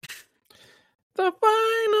The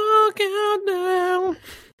final countdown.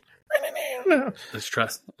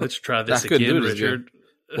 Let's try this again, Richard.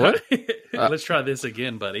 What? Let's try this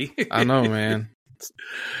again, buddy. I know, man.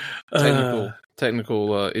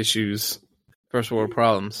 Technical issues. First world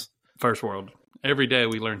problems. First world. Every day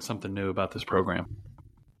we learn something new about this program.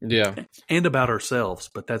 Yeah. And about ourselves,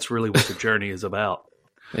 but that's really what the journey is about.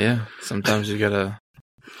 Yeah. Sometimes you gotta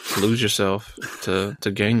lose yourself to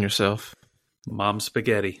gain yourself. Mom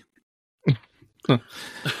spaghetti.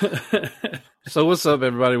 So what's up,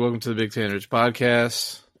 everybody? Welcome to the Big Ten Rich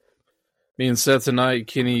Podcast. Me and Seth tonight.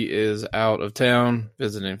 Kenny is out of town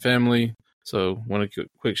visiting family. So want a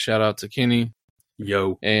quick shout out to Kenny.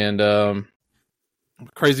 Yo. And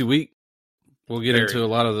crazy week. We'll get into a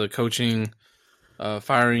lot of the coaching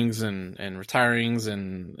firings and retirings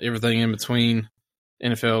and everything in between,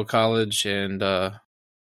 NFL, college, and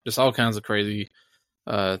just all kinds of crazy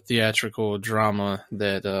theatrical drama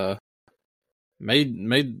that made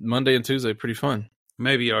Monday and Tuesday pretty fun.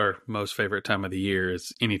 Maybe our most favorite time of the year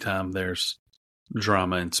is anytime there's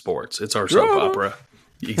drama in sports. It's our soap opera.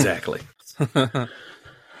 Exactly.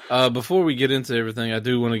 Before we get into everything, I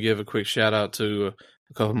do want to give a quick shout out to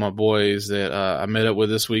a couple of my boys that I met up with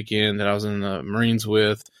this weekend that I was in the Marines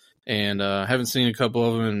with, and haven't seen a couple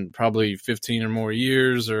of them in probably 15 or more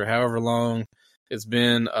years or however long it's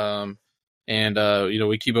been.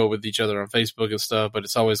 We keep up with each other on Facebook and stuff, but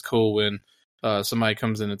it's always cool when somebody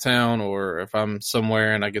comes into town, or if I'm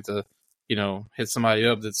somewhere and I get to, hit somebody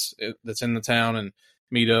up that's in the town and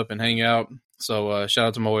meet up and hang out. So shout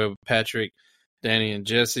out to my boy Patrick, Danny, and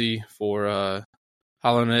Jesse for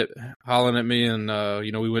hollering at me,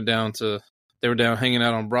 and we went down they were down hanging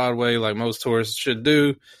out on Broadway like most tourists should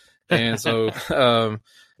do, and so I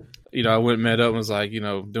went and met up and was like,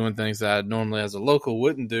 doing things that I normally as a local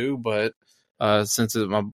wouldn't do, but since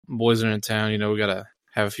my boys are in town, we gotta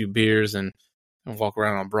have a few beers and walk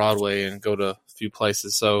around on Broadway and go to a few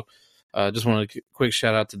places. So just wanted a quick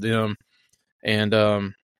shout out to them.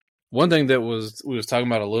 And one thing that we was talking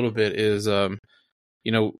about a little bit is a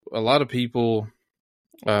lot of people,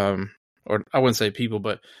 or I wouldn't say people,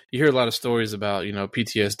 but you hear a lot of stories about,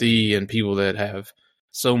 PTSD and people that have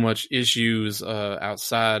so much issues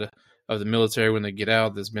outside of the military when they get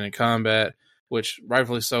out that's been in combat, which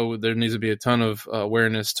rightfully so. There needs to be a ton of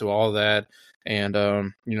awareness to all that. And,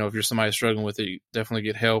 if you're somebody struggling with it, you definitely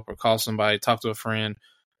get help or call somebody, talk to a friend,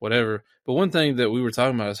 whatever. But one thing that we were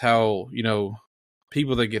talking about is how,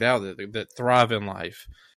 people that get out that thrive in life,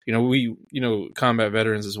 we, combat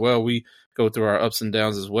veterans as well, we go through our ups and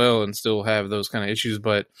downs as well and still have those kind of issues.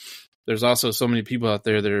 But there's also so many people out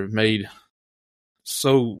there that have made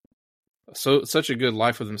such a good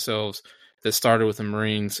life for themselves that started with the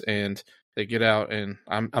Marines, and they get out, and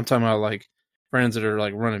I'm talking about like friends that are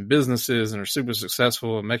like running businesses and are super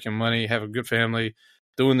successful and making money, have a good family,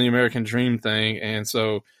 doing the American dream thing. And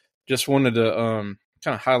so just wanted to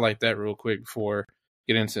kind of highlight that real quick before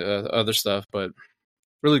get into other stuff. But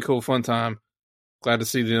really cool, fun time. Glad to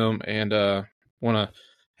see them, and want to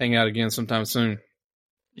hang out again sometime soon.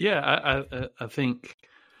 Yeah, I think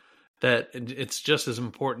that it's just as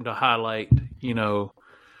important to highlight, the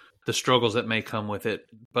struggles that may come with it,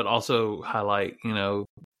 but also highlight,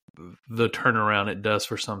 the turnaround it does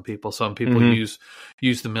for some people. Some people use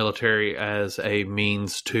the military as a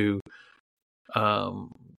means to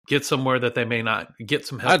get somewhere that they may not get,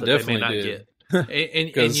 some help that they may not get.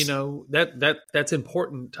 And that's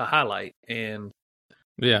important to highlight. And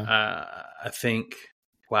yeah, I think,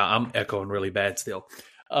 wow, I'm echoing really bad still.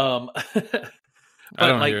 I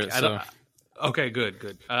don't hear it. Okay,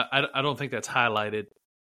 good. I don't think that's highlighted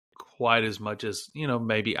quite as much as,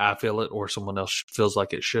 maybe I feel it or someone else feels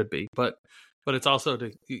like it should be. But it's also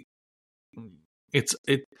it's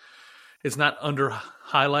not under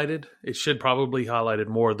highlighted. It should probably highlighted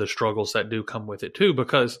more of the struggles that do come with it too,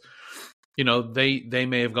 because they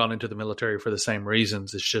may have gone into the military for the same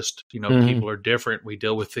reasons. It's just, people are different. We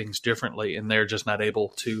deal with things differently, and they're just not able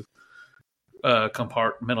to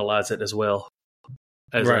compartmentalize it as well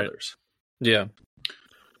as others. Yeah.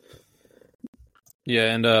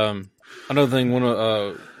 Yeah. And another thing, one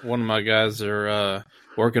of my guys are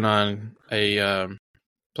working on a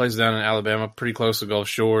place down in Alabama, pretty close to Gulf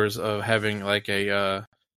Shores, of having like a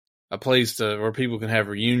place where people can have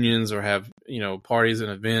reunions or have, parties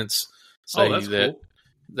and events. That's cool.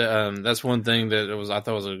 That's one thing that I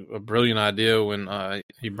thought was a brilliant idea when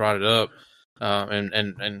he brought it up,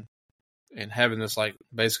 and having this like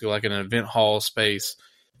basically like an event hall space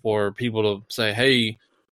for people to say, hey,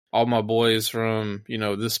 all my boys from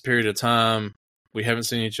this period of time, we haven't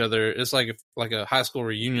seen each other. It's like a high school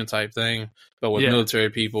reunion type thing, but with military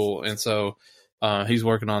people. And so he's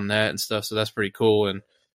working on that and stuff, so that's pretty cool. And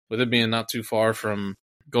with it being not too far from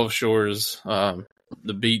Gulf Shores,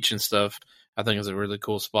 the beach and stuff, I think it's a really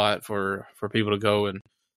cool spot for people to go and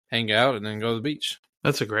hang out and then go to the beach.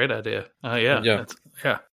 That's a great idea. Yeah.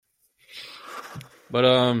 Yeah. But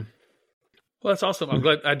well, that's awesome. I'm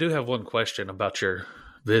glad. I do have one question about your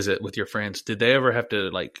visit with your friends. Did they ever have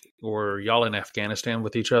to were y'all in Afghanistan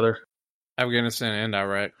with each other? Afghanistan and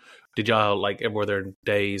Iraq. Did y'all were there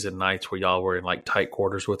days and nights where y'all were in tight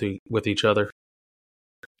quarters with each other?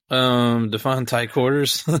 Define tight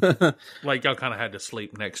quarters. Y'all kind of had to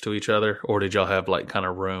sleep next to each other, or did y'all have kind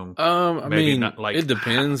of room? I mean, it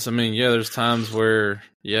depends. I mean, there's times where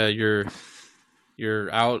you're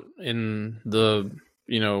out in the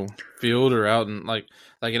field or out in like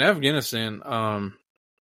in Afghanistan.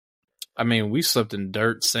 I mean, we slept in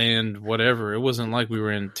dirt, sand, whatever. It wasn't like we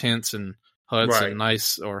were in tents and huts and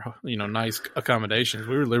nice nice accommodations.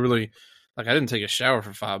 We were literally I didn't take a shower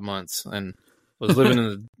for 5 months and was living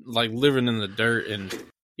in the dirt and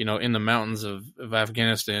in the mountains of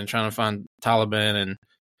Afghanistan trying to find Taliban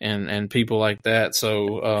and people like that.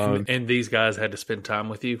 So and these guys had to spend time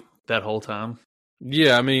with you that whole time.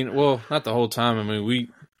 Yeah, I mean, well, not the whole time. I mean,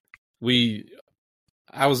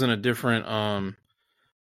 I was in a different how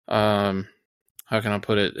can I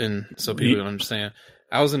put it in so people can understand?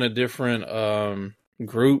 I was in a different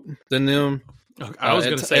group than them. I was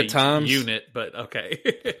going to say at times, unit, but okay.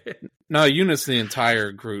 No, unit's the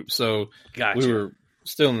entire group. So gotcha. We were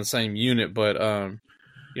still in the same unit, but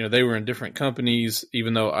they were in different companies.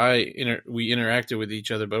 Even though we interacted with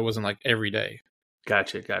each other, but it wasn't every day.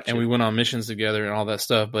 Gotcha. And we went on missions together and all that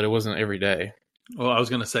stuff, but it wasn't every day. Well, I was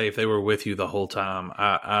going to say if they were with you the whole time,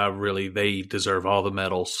 they deserve all the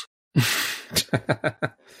medals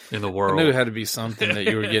in the world. I knew it had to be something that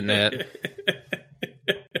you were getting at.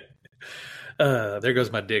 There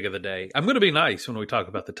goes my dig of the day. I'm going to be nice when we talk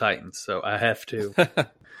about the Titans, so I have to.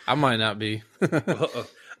 I might not be. We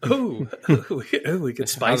get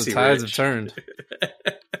spicy. How the tides have turned.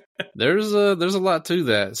 There's a lot to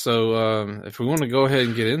that. So if we want to go ahead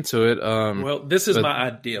and get into it, well, this is my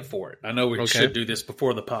idea for it. I know we should do this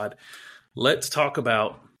before the pod. Let's talk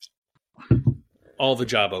about all the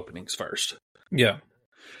job openings first. Yeah,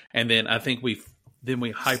 and then I think we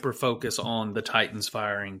hyper focus on the Titans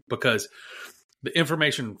firing because the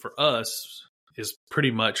information for us is pretty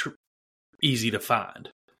much easy to find.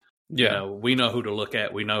 Yeah, we know who to look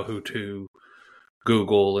at. We know who to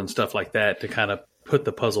Google and stuff like that to kind of put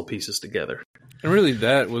the puzzle pieces together. And really,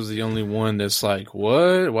 that was the only one that's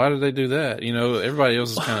what? Why did they do that? Everybody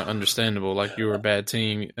else is kind of understandable. You were a bad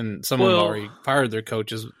team, and someone already fired their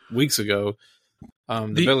coaches weeks ago.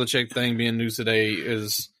 The Belichick thing being news today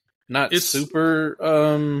is not super.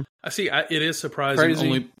 I see. It is surprising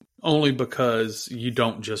crazy. only because you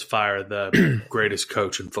don't just fire the greatest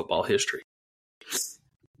coach in football history.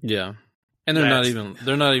 Yeah, and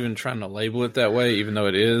they're not even trying to label it that way, even though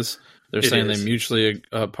it is. They're saying they mutually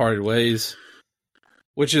parted ways,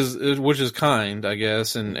 which is kind, I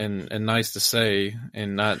guess, and nice to say,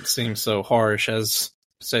 and not seem so harsh as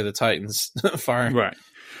say the Titans firing Mike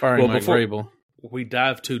Vrabel. We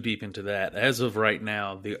dive too deep into that. As of right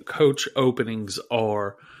now, the coach openings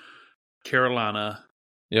are Carolina,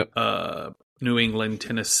 New England,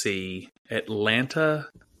 Tennessee, Atlanta,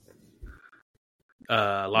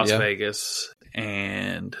 Las Vegas,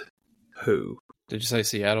 and who? Did you say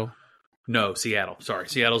Seattle? No, Seattle. Sorry,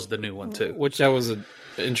 Seattle's the new one too. Which that was an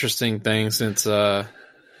interesting thing since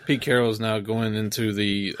Pete Carroll is now going into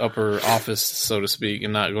the upper office, so to speak,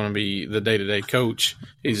 and not going to be the day-to-day coach.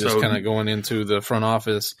 He's just kind of going into the front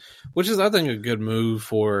office, which is, I think, a good move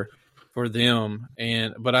for them.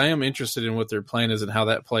 But I am interested in what their plan is and how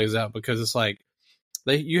that plays out because it's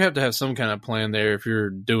you have to have some kind of plan there if you're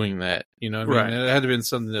doing that. You know what I mean? It had to have been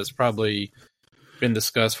something that's probably been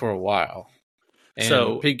discussed for a while. And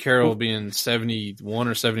so Pete Carroll being 71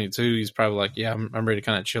 or 72, he's probably I'm ready to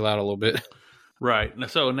kind of chill out a little bit. Right.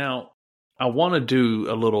 So now I want to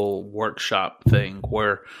do a little workshop thing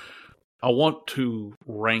where I want to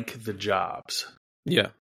rank the jobs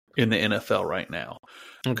in the NFL right now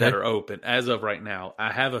that are open. As of right now,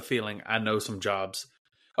 I have a feeling I know some jobs.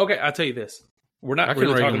 Okay, I'll tell you this. We're not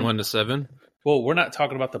really talking them 1 to 7. Well, we're not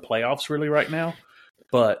talking about the playoffs really right now,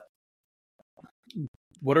 but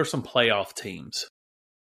what are some playoff teams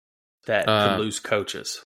that could lose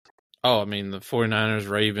coaches? Oh, I mean, the 49ers,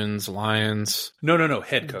 Ravens, Lions. No.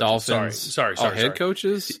 Head coaches. Dolphins. Sorry. Head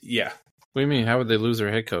coaches? Yeah. What do you mean? How would they lose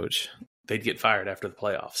their head coach? They'd get fired after the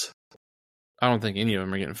playoffs. I don't think any of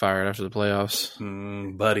them are getting fired after the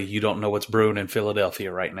playoffs. Buddy, you don't know what's brewing in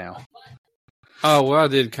Philadelphia right now. Oh, well, I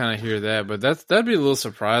did kind of hear that, but that'd be a little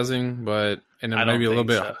surprising. But and I then don't maybe a little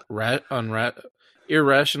think bit so.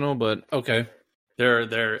 irrational, but okay.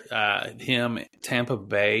 Him, Tampa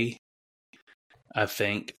Bay, I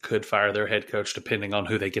think, could fire their head coach depending on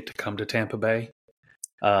who they get to come to Tampa Bay.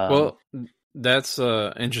 Well, that's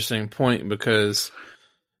an interesting point because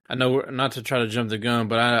I know not to try to jump the gun,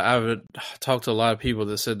 but I've talked to a lot of people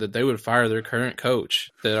that said that they would fire their current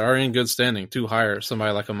coach that are in good standing to hire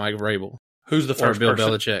somebody like a Mike Vrabel. Who's the first Bill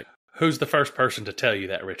person? Belichick? Who's the first person to tell you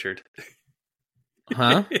that, Richard?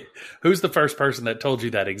 Huh? Who's the first person that told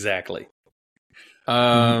you that exactly?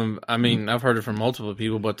 I mean, I've heard it from multiple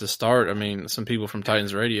people, but to start, I mean, some people from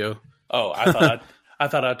Titans Radio. Oh, I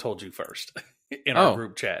thought I told you first in our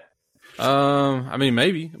group chat. I mean,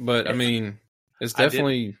 maybe, but I mean, it's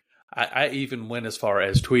definitely. I even went as far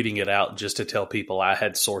as tweeting it out just to tell people I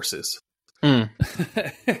had sources. I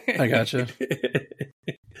gotcha.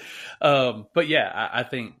 But yeah, I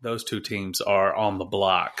think those two teams are on the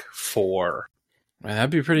block for. Man,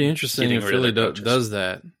 that'd be pretty interesting if Philly does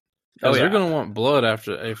that. Oh, they're going to want blood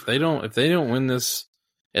after if they don't win this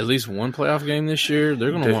at least one playoff game this year. They're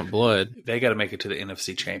going to want blood. They got to make it to the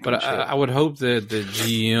NFC Championship. But I would hope that the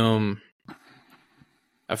GM.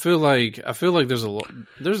 I feel like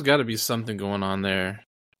there's got to be something going on there,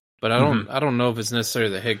 but I don't know if it's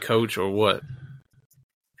necessarily the head coach or what.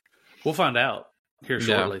 We'll find out here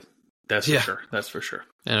shortly. Yeah. That's for sure.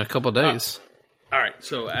 In a couple of days. All right.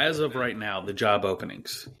 So as of right now, the job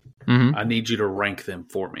openings. I need you to rank them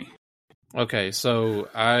for me. Okay, so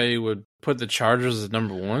I would put the Chargers as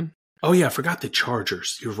number one. Oh, yeah, I forgot the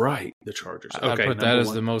Chargers. You're right, the Chargers. Okay, I put that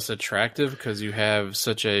as the most attractive because you have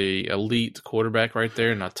such a elite quarterback right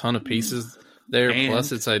there and a ton of pieces there.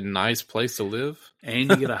 Plus, it's a nice place to live. And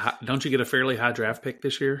you get don't you get a fairly high draft pick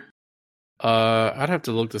this year? I'd have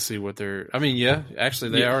to look to see what they're. I mean, yeah,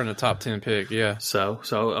 actually, they are in the top 10 pick. Yeah. So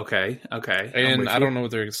okay. And I don't know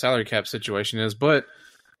what their salary cap situation is, but.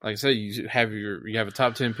 Like I said, you have a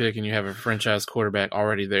top 10 pick and you have a franchise quarterback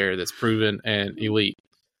already there that's proven and elite.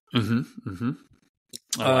 I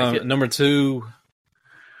like it. Number two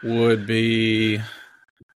would be.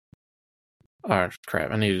 Oh crap!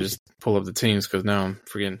 I need to just pull up the teams because now I'm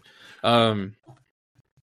forgetting. I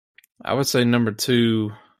would say number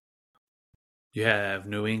two. You have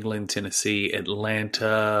New England, Tennessee,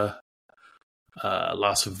 Atlanta,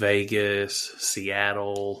 Las Vegas,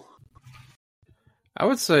 Seattle. I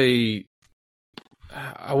would say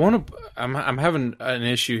I'm having an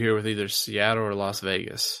issue here with either Seattle or Las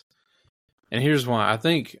Vegas. And here's why. I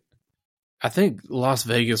think Las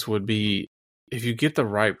Vegas would be, if you get the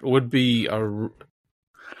right, would be a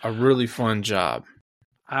really fun job.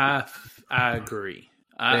 I agree.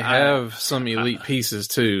 They have some elite pieces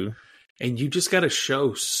too. And you just got to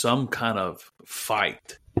show some kind of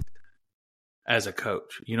fight as a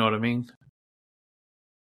coach. You know what I mean?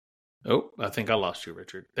 Oh, I think I lost you,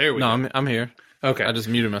 Richard. There we go. No, I'm here. Okay. I just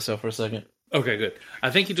muted myself for a second. Okay, good. I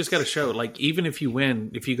think you just got to show, like, even if you win,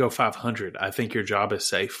 if you go 500, I think your job is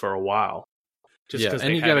safe for a while. Just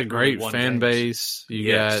and you got a great fan base.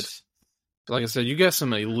 You got, like I said, you got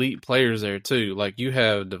some elite players there too. Like you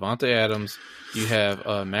have Devontae Adams, you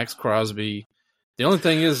have Max Crosby. The only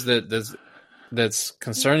thing is that's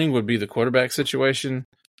concerning would be the quarterback situation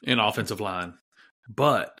and offensive line.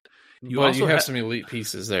 But you have some elite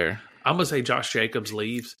pieces there. I'm going to say Josh Jacobs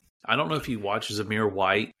leaves. I don't know if you watch Zamir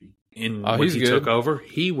White when he good. took over.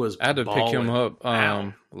 He was I had to pick him up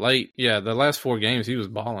late. Yeah, the last 4 games he was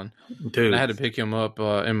balling. Dude. And I had to pick him up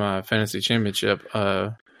in my fantasy championship.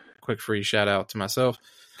 Quick free shout out to myself.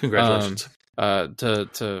 Congratulations.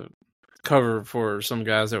 To cover for some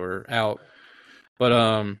guys that were out.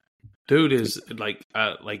 But dude is like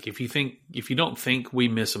if you don't think we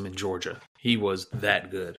miss him in Georgia, he was that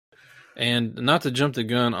good. And not to jump the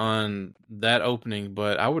gun on that opening,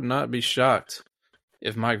 but I would not be shocked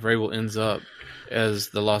if Mike Vrabel ends up as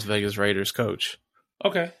the Las Vegas Raiders coach.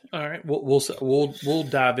 Okay, all right. We'll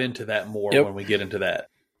dive into that more when we get into that.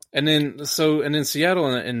 And then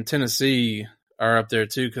Seattle and Tennessee are up there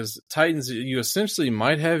too, because Titans, you essentially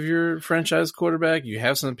might have your franchise quarterback. You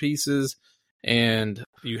have some pieces, and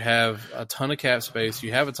you have a ton of cap space.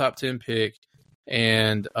 You have a top 10 pick,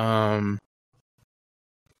 and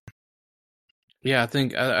yeah, I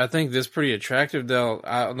think that's pretty attractive. Though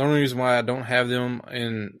the only reason why I don't have them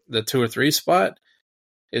in the 2 or 3 spot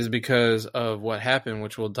is because of what happened,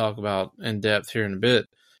 which we'll talk about in depth here in a bit.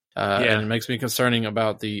 And it makes me concerning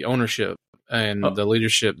about the ownership and the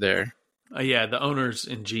leadership there. The owners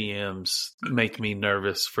and GMs make me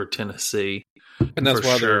nervous for Tennessee. And that's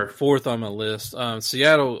why they're 4th on my list.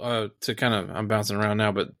 Seattle, I'm bouncing around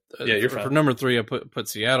now, but you're fine. For number 3, I put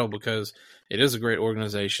Seattle because it is a great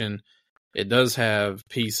organization. it does have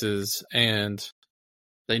pieces, and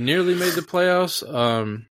they nearly made the playoffs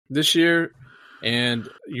this year. And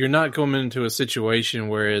you're not going into a situation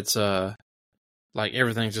where it's like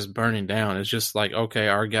everything's just burning down. It's just like, okay,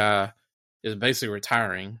 our guy is basically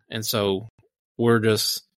retiring, and so we're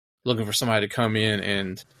just looking for somebody to come in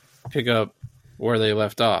and pick up where they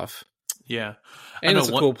left off. Yeah. And it's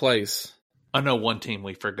a cool place. I know one team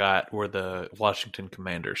we forgot were the Washington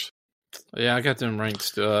Commanders. Yeah, I got them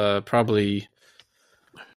ranked probably.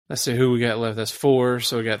 Let's see who we got left. That's 4.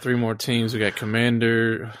 So we got 3 more teams. We got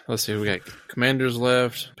Let's see, we got Commanders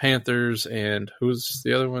left, Panthers, and who's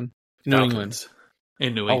the other one? New Falcons. England.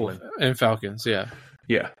 In New England. And Falcons, yeah.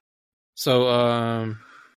 Yeah. So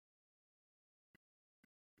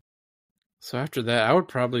so after that, I would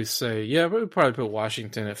probably say, we would probably put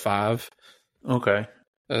Washington at 5. Okay.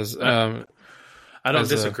 As I don't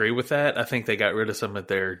disagree with that. I think they got rid of some of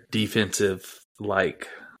their defensive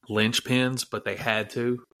linchpins, but they had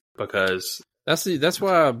to because that's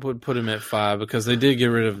why I would put him at 5, because they did get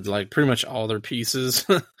rid of pretty much all their pieces.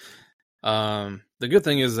 The good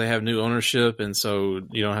thing is they have new ownership, and so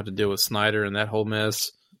you don't have to deal with Snyder and that whole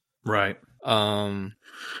mess. Right.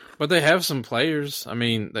 But they have some players.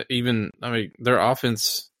 Their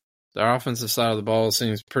offensive side of the ball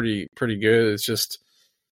seems pretty good. It's just,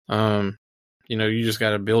 you just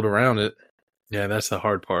got to build around it. Yeah, that's the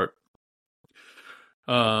hard part.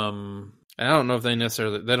 And I don't know if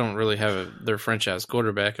they don't really have their franchise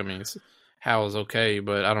quarterback. Howell's okay,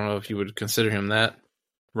 but I don't know if you would consider him that.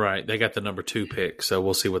 Right. They got the number 2 pick, so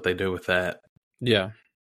we'll see what they do with that. Yeah.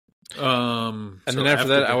 And then after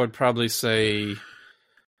that, I would probably say,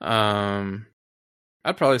 New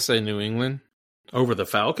England over the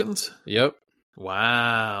Falcons. Yep.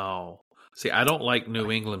 Wow. See, I don't like New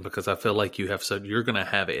England because I feel like you're going to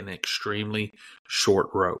have an extremely short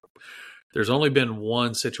rope. There's only been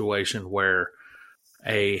one situation where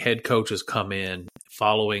a head coach has come in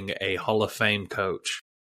following a Hall of Fame coach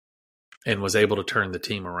and was able to turn the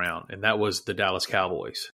team around, and that was the Dallas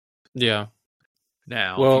Cowboys. Yeah.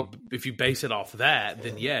 Now, well, if you base it off that,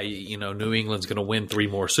 then New England's going to win 3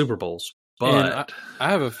 more Super Bowls. But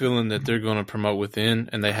I have a feeling that they're going to promote within,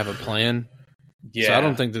 and they have a plan. Yeah. So I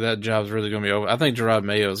don't think that job's really going to be over. I think Gerard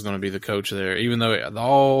Mayo is going to be the coach there, even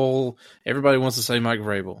though everybody wants to say Mike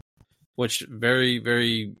Vrabel, which very,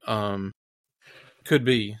 very could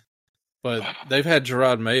be. But they've had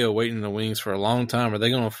Gerard Mayo waiting in the wings for a long time. Are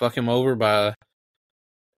they going to fuck him over by,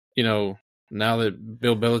 now that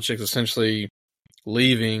Bill Belichick's essentially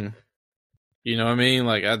leaving? You know what I mean?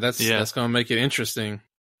 That's going to make it interesting.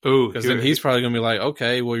 Ooh, because then he's probably going to be like,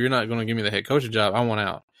 okay, well, you're not going to give me the head coaching job. I want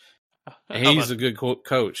out. And he's a good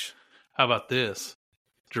coach. How about this?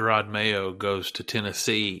 Gerard Mayo goes to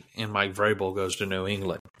Tennessee and Mike Vrabel goes to New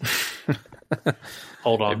England.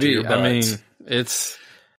 Hold on to your butts. It's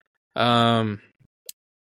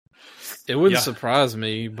it wouldn't surprise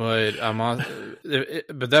me, but I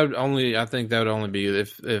think that would only be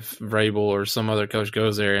if Vrabel or some other coach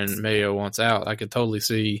goes there and Mayo wants out. I could totally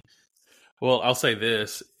see. Well, I'll say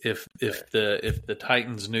this: if the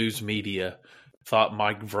Titans news media thought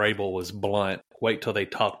Mike Vrabel was blunt, wait till they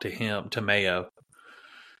talk to Mayo.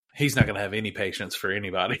 He's not going to have any patience for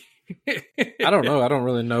anybody. I don't know. I don't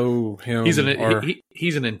really know him. He's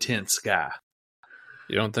an intense guy.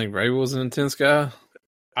 You don't think Vrabel was an intense guy?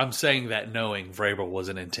 I'm saying that knowing Vrabel was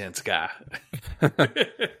an intense guy.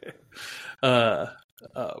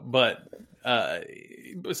 But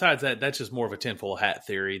besides that, that's just more of a tinfoil hat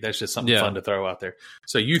theory. That's just something fun to throw out there.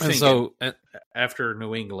 So you think after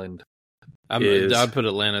New England, I'd put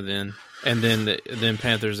Atlanta then, and then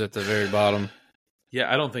Panthers at the very bottom.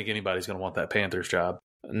 Yeah, I don't think anybody's going to want that Panthers job.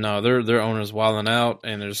 No, their owner's wilding out,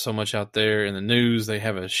 and there's so much out there in the news. They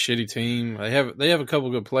have a shitty team. They have a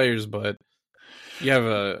couple good players, but you have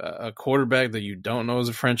a quarterback that you don't know is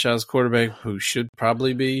a franchise quarterback who should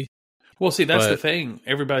probably be. Well, see, that's the thing.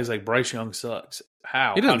 Everybody's like, Bryce Young sucks.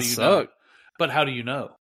 How? He doesn't suck. Know? But how do you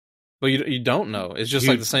know? Well, you don't know. It's just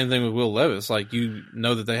like the same thing with Will Levis. Like, you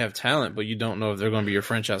know that they have talent, but you don't know if they're going to be your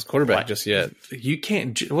franchise quarterback just yet. You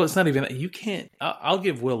can't. Well, it's not even. You can't. I'll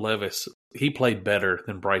give Will Levis. He played better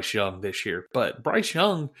than Bryce Young this year, but Bryce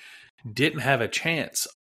Young didn't have a chance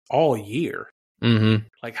all year. Mm-hmm.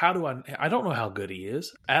 Like, how do I don't know how good he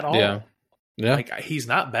is at all. Yeah. Like, he's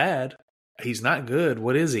not bad. He's not good.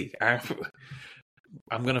 What is he?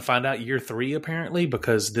 I'm going to find out year 3 apparently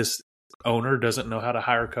because this owner doesn't know how to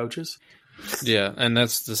hire coaches. Yeah, and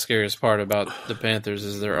that's the scariest part about the Panthers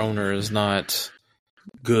is their owner is not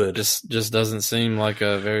good. Just doesn't seem like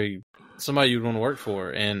somebody you'd want to work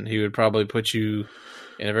for, and he would probably put you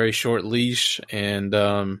in a very short leash.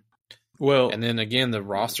 And Well, And then again, the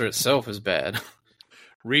roster itself is bad.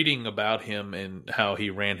 reading about him and how he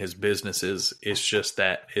ran his businesses, it's just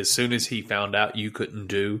that as soon as he found out you couldn't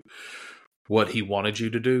do what he wanted you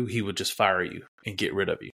to do, he would just fire you and get rid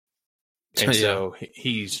of you. And so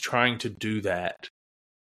he's trying to do that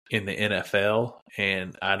in the NFL,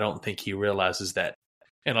 and I don't think he realizes that.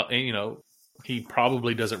 And you know, he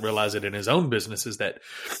probably doesn't realize it in his own businesses that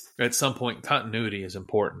at some point continuity is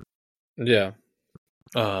important. Yeah.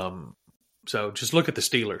 So just look at the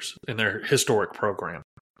Steelers and their historic program.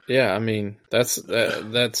 Yeah, I mean, that's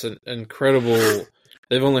an incredible.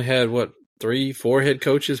 They've only had, 3-4 head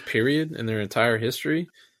coaches, period, in their entire history.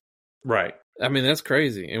 Right. I mean, that's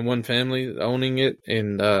crazy. And one family owning it.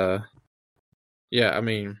 And, yeah, I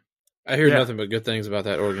mean, I hear nothing but good things about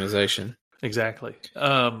that organization. Exactly.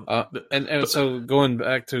 So going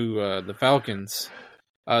back to the Falcons,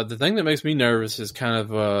 the thing that makes me nervous is kind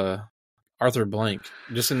of Arthur Blank.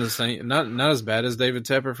 Just in the same, not as bad as David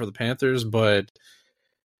Tepper for the Panthers, but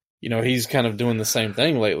you know, he's kind of doing the same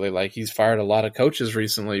thing lately. Like, he's fired a lot of coaches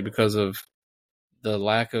recently because of the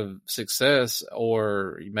lack of success,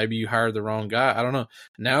 or maybe you hired the wrong guy. I don't know.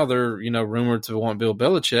 Now they're, rumored to want Bill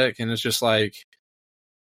Belichick, and it's just like,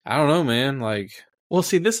 I don't know, man. Like, well,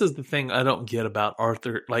 see, this is the thing I don't get about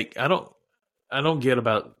Arthur. Like, I don't get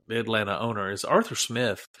about the Atlanta owner is Arthur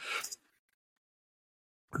Smith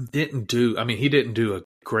didn't do a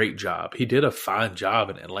great job. He did a fine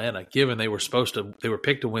job in Atlanta, given they were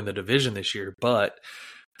picked to win the division this year, but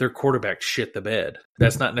their quarterback shit the bed.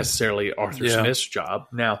 That's not necessarily Arthur Smith's job.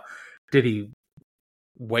 Now, did he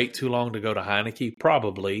wait too long to go to Heineke?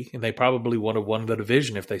 Probably, and they probably would have won the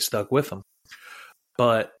division if they stuck with him.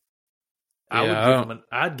 But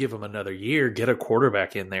I'd give him another year, get a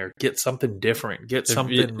quarterback in there, get something different, get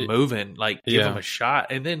something moving, like give him a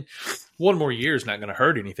shot. And then one more year is not going to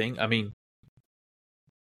hurt anything. I mean,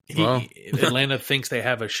 Atlanta thinks they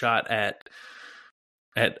have a shot at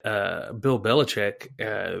Bill Belichick.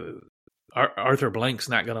 Arthur Blank's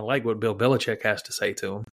not going to like what Bill Belichick has to say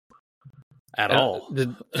to him at all.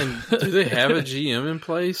 Do they have a GM in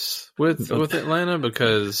place with Atlanta?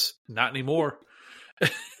 Because not anymore.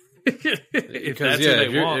 Because if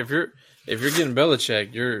you're getting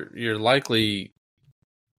Belichick, you're likely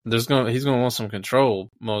he's gonna want some control,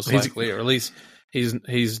 most likely, or at least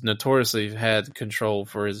he's notoriously had control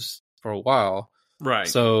for a while. Right.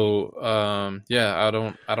 So I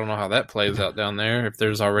don't know how that plays out down there if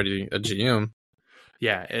there's already a GM.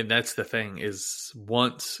 Yeah, and that's the thing is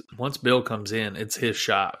once Bill comes in, it's his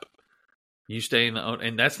shop. You stay in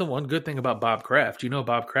and that's the one good thing about Bob Kraft.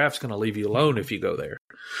 Bob Kraft's going to leave you alone if you go there.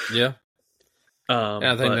 Yeah.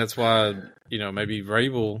 I think that's why, maybe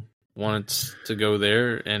Vrabel wanted to go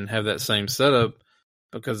there and have that same setup,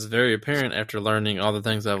 because it's very apparent after learning all the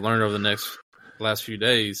things I've learned over the last few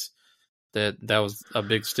days that was a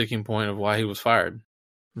big sticking point of why he was fired.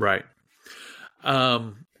 Right.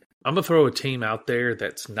 I'm going to throw a team out there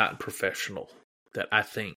that's not professional that I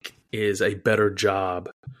think is a better job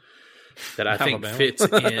that I think fits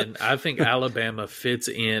in. I think Alabama fits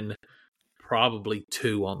in probably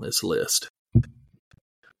 2 on this list.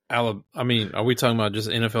 Are we talking about just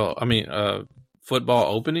NFL?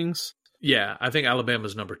 Football openings? Yeah, I think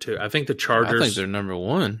Alabama's number 2. I think the Chargers. I think they're number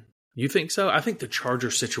 1. You think so? I think the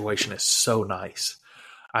Chargers situation is so nice.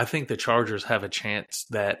 I think the Chargers have a chance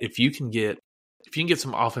that if you can get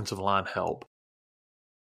some offensive line help,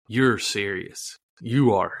 you're serious.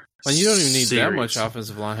 You are. And you don't even need that much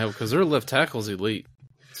offensive line help because their left tackle's elite.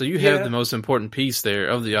 So you have the most important piece there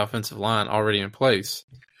of the offensive line already in place.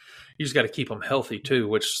 You just got to keep them healthy too,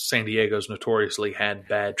 which San Diego's notoriously had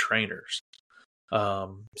bad trainers.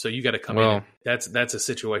 So you got to come in. That's a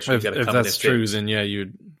situation you got to come in. If that's true, then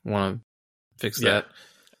you'd want to fix that.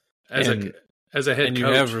 As a head coach, and you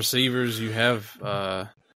have receivers. You have,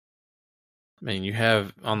 you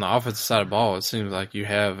have on the offensive side of the ball. It seems like you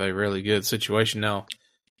have a really good situation now.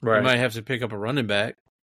 Right. You might have to pick up a running back,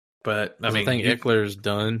 but I think Eckler's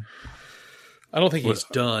done. I don't think he's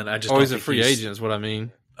done. I just he's a free agent is what I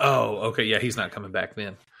mean. Oh, okay, yeah, he's not coming back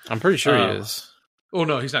then. I'm pretty sure he is. Oh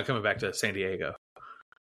no, he's not coming back to San Diego.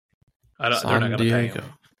 They're not going to pay him.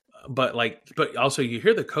 But also you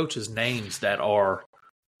hear the coaches' names that are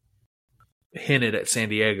hinted at San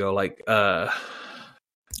Diego, like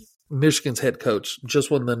Michigan's head coach just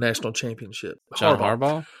won the national championship. John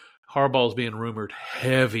Harbaugh. Harbaugh's being rumored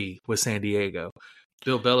heavy with San Diego.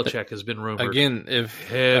 Bill Belichick has been rumored again. With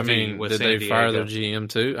San Diego. Did they fire their GM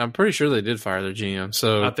too? I'm pretty sure they did fire their GM.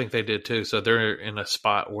 So I think they did too. So they're in a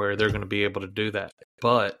spot where they're going to be able to do that.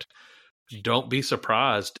 But don't be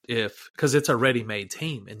surprised because it's a ready-made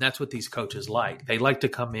team, and that's what these coaches like. They like to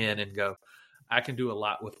come in and go, I can do a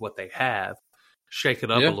lot with what they have, shake it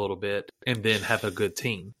up a little bit, and then have a good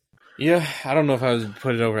team. Yeah, I don't know if I would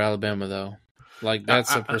put it over Alabama, though. Like,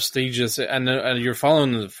 that's a prestigious... I know you're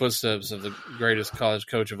following the footsteps of the greatest college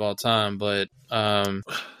coach of all time, but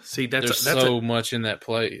see, there's so much in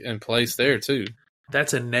place there, too.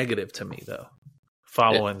 That's a negative to me, though.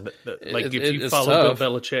 Following... if you follow tough.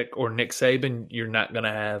 Bill Belichick or Nick Saban, you're not going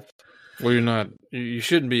to have... Well, you're not... You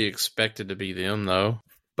shouldn't be expected to be them, though.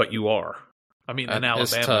 But you are. I mean, in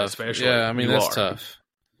Alabama especially. Yeah, I mean, that's tough.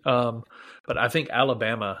 But I think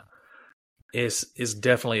Alabama... is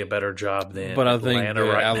definitely a better job than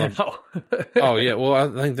Atlanta now. Oh, yeah. Well, I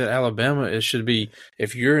think that Alabama, it should be,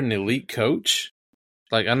 if you're an elite coach,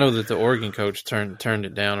 like I know that the Oregon coach turned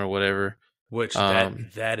it down or whatever. Which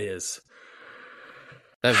that is.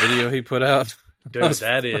 That video he put out. Dude,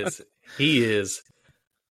 he is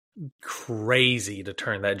crazy to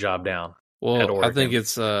turn that job down. Well, I think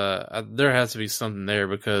it's, there has to be something there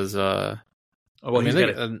because,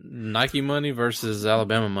 Nike money versus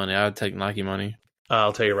Alabama money. I would take Nike money.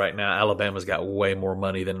 I'll tell you right now, Alabama's got way more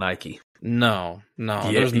money than Nike. No,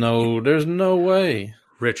 there's no way.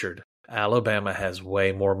 Richard, Alabama has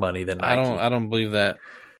way more money than Nike. I don't believe that.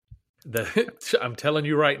 I'm telling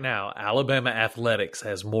you right now, Alabama athletics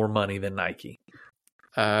has more money than Nike.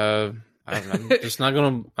 I'm just not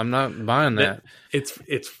gonna. I'm not buying that.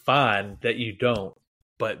 It's fine that you don't,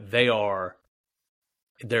 but they are.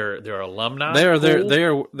 They're alumni. They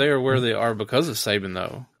are where they are because of Saban,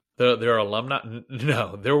 though. They're alumni.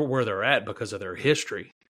 No, they're where they're at because of their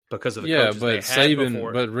history, because of the coaches but they had Saban.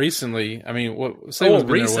 before. But recently, I mean, Saban's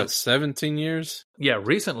been there 17 years. Yeah,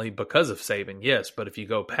 recently because of Saban, yes. But if you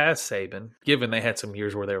go past Saban, given they had some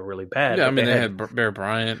years where they were really bad. Yeah, I mean they had Bear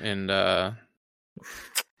Bryant and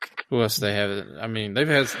who else they have? I mean they've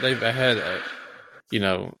had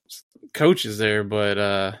coaches there,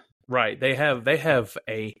 but. Right. They have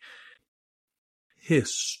a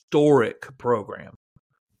historic program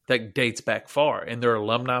that dates back far, and their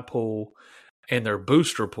alumni pool and their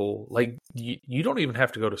booster pool. Like you don't even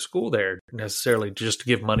have to go to school there necessarily just to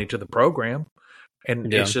give money to the program.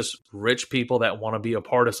 And it's just rich people that want to be a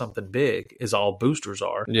part of something big is all boosters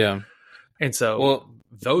are. Yeah. And so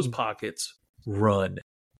those pockets run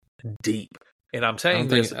deep. And I'm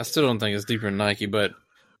saying I still don't think it's deeper than Nike, but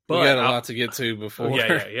we got a lot to get to before.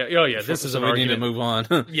 Yeah. Oh, yeah. This is an argument. We need to move on.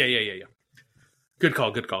 Yeah. Good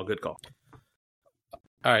call.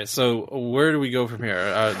 All right. So where do we go from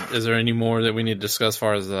here? Is there any more that we need to discuss as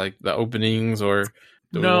far as like the openings, or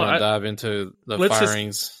do we want to dive into the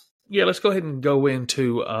firings? Let's go ahead and go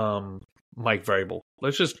into Mike Vrabel.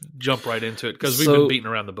 Let's just jump right into it because we've been beating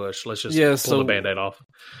around the bush. Let's just pull the Band-Aid off.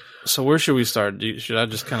 So where should we start? Should I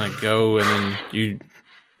just kind of go and then you...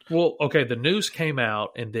 Well, okay, the news came out,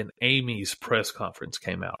 and then Amy's press conference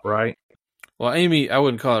came out, right? Well, Amy, I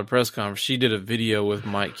wouldn't call it a press conference. She did a video with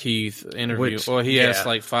Mike Keith interview. He asked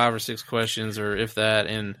like 5 or 6 questions, or if that,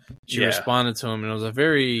 and she responded to him, and it was a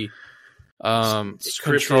very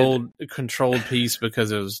controlled piece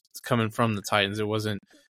because it was coming from the Titans. It wasn't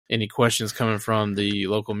any questions coming from the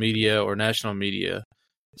local media or national media.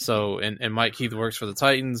 So, and Mike Keith works for the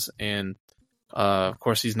Titans, and of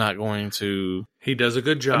course, he's not going to. He does a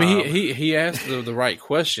good job. I mean, he asked the right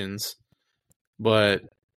questions, but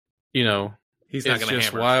he's not going to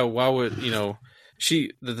hammer. Why would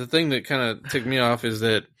she? The thing that kind of ticked me off is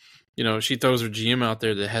that she throws her GM out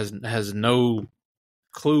there that has no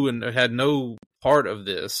clue and had no part of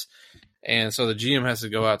this, and so the GM has to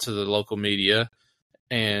go out to the local media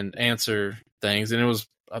and answer things, and it was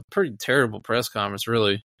a pretty terrible press conference,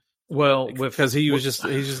 really. Well, because he's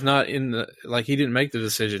just not in the, like, he didn't make the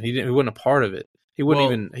decision. He wasn't a part of it. He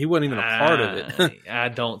wasn't even a part of it. I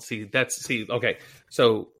don't see okay.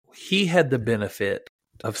 So he had the benefit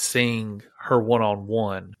of seeing her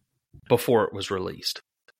one-on-one before it was released.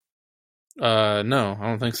 No, I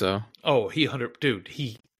don't think so. Oh, he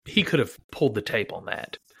could have pulled the tape on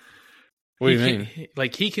that. What do you mean?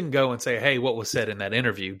 Like, he can go and say, "Hey, what was said in that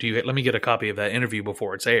interview? Let me get a copy of that interview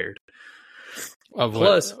before it's aired." Of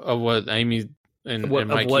what Amy and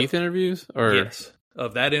Mike Keith interviews, or yes,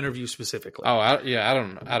 of that interview specifically. Oh, I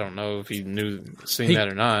don't know if he seen that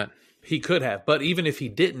or not. He could have, but even if he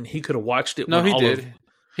didn't, he could have watched it. No, he did.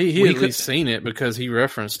 He at least seen it because he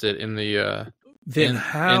referenced it in the in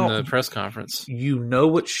the press conference. You know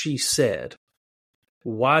what she said.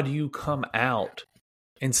 Why do you come out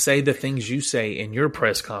and say the things you say in your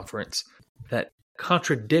press conference that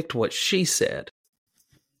contradict what she said?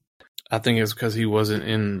 I think it's because he wasn't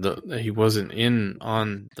in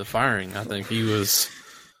on the firing. I think he was.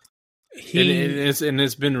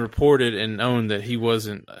 It's been reported and known that he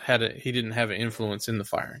didn't have an influence in the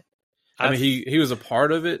firing. I mean, he was a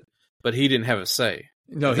part of it, but he didn't have a say.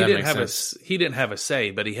 No, he didn't have a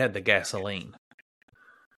say, but he had the gasoline.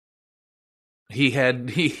 He had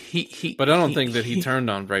he. But I don't think that he turned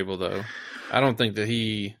on Vrabel though. I don't think that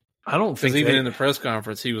he. I don't think even in the press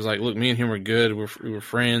conference he was like, "Look, me and him were good. We were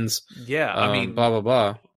friends." Yeah, I mean, blah blah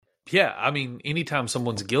blah. Yeah, I mean, anytime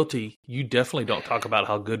someone's guilty, you definitely don't talk about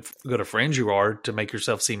how good of friends you are to make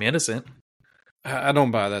yourself seem innocent. I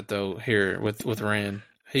don't buy that though. Here with Rand,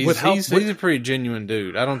 he's a pretty genuine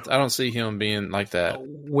dude. I don't see him being like that.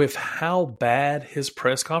 With how bad his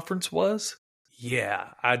press conference was, yeah,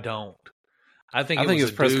 I don't. I think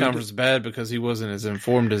his press conference was bad because he wasn't as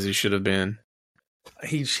informed as he should have been.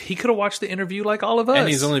 He could have watched the interview like all of us, and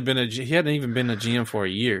he hadn't even been a GM for a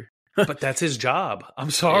year. But that's his job.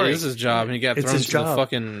 I'm sorry. It is his job, and he got thrown to the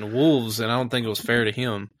fucking wolves, and I don't think it was fair to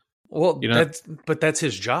him. Well, that's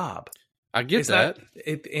his job. I get that.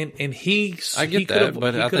 I get that,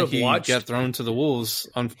 but I think he got thrown to the wolves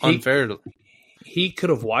unfairly. He could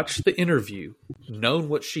have watched the interview, known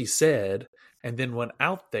what she said, and then went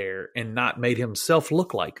out there and not made himself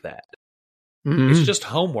look like that. Mm-hmm. It's just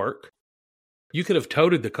homework. You could have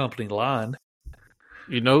toted the company line.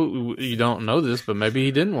 You don't know this, but maybe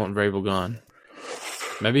he didn't want Vrabel gone.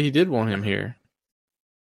 Maybe he did want him here.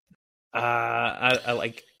 But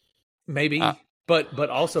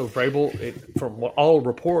also Vrabel, from what all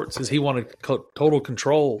reports, is he wanted total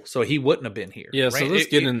control, so he wouldn't have been here. Yeah, so let's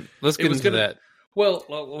get into that.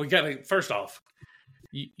 Well, we got to first off.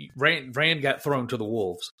 Rand got thrown to the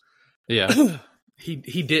wolves. Yeah, he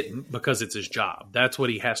didn't because it's his job. That's what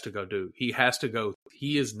he has to go do. He has to go.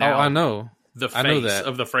 He is now. I know. The face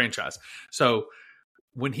of the franchise. So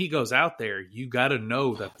when he goes out there, you got to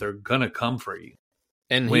know that they're gonna come for you.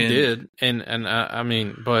 And he did. And I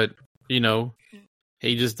mean, but he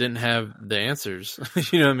just didn't have the answers.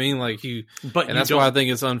 You know what I mean? Like that's why I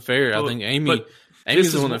think it's unfair. I think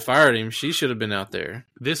Amy's the one that fired him. She should have been out there.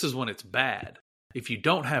 This is when it's bad. If you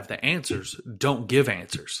don't have the answers, don't give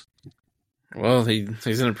answers. Well,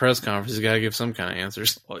 he's in a press conference. He's got to give some kind of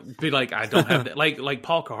answers. Well, be like, I don't have that. Like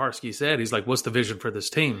Paul Kaharski said, he's like, "What's the vision for this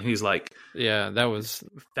team?" He's like, "Yeah,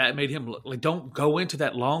 that made him look like, don't go into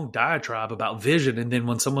that long diatribe about vision, and then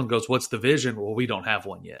when someone goes, "What's the vision?" Well, we don't have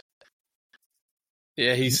one yet.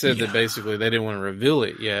 Yeah, he said that basically they didn't want to reveal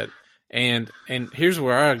it yet. And here's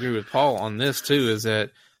where I agree with Paul on this too: is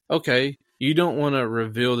that okay, you don't want to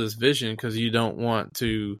reveal this vision because you don't want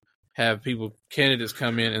to have candidates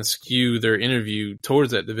come in and skew their interview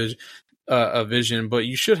towards that vision, but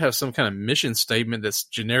you should have some kind of mission statement that's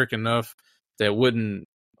generic enough that wouldn't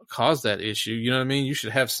cause that issue. You know what I mean? You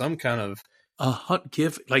should have some kind of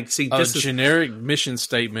generic mission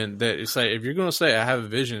statement that is say, if you're going to say I have a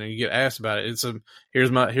vision and you get asked about it,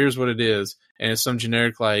 here's what it is, and it's some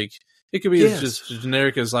generic, like it could be as just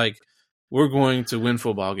generic as like we're going to win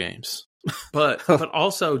football games, but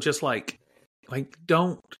also just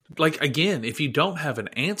don't again, if you don't have an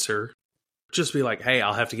answer, just be like, hey,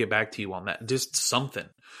 I'll have to get back to you on that. Just something.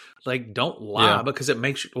 Like, don't lie because it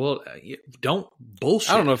makes you, don't bullshit.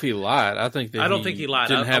 I don't know if he lied. I don't think he lied.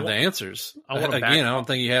 Didn't have the answers. I don't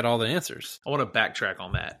think he had all the answers. I want to backtrack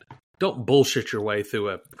on that. Don't bullshit your way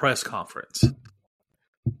through a press conference.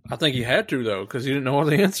 I think he had to, though, because he didn't know all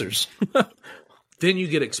the answers. Then you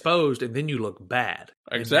get exposed and then you look bad.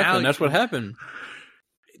 Exactly. And that's what happened.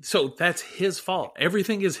 So that's his fault.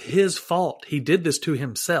 Everything is his fault. He did this to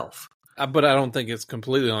himself. But I don't think it's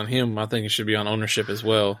completely on him. I think it should be on ownership as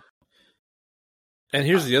well. And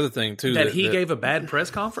here's the other thing, too. That he gave a bad press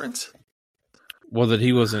conference? Well, that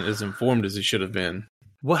he wasn't as informed as he should have been.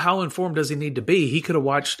 Well, how informed does he need to be? He could have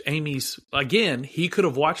watched Amy's, again, he could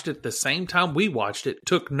have watched it the same time we watched it,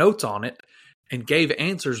 took notes on it, and gave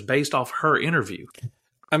answers based off her interview.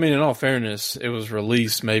 I mean, in all fairness, it was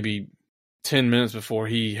released maybe 10 minutes before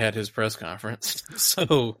he had his press conference.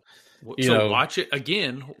 So watch it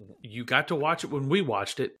again. You got to watch it when we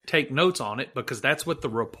watched it. Take notes on it because that's what the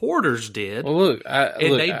reporters did. Well,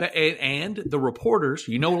 and the reporters,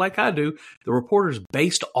 like I do, the reporters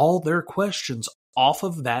based all their questions off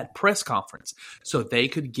of that press conference so they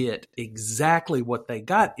could get exactly what they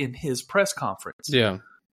got in his press conference. Yeah.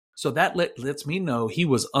 So that lets me know he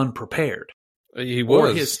was unprepared. He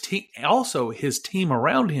was. Or his team. Also, his team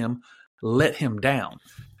around him let him down.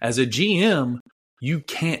 As a GM, you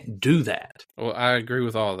can't do that. Well, I agree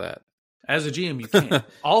with all that. As a GM, you can't.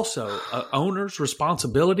 Also, an owner's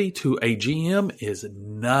responsibility to a GM is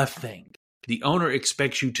nothing. The owner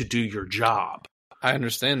expects you to do your job. I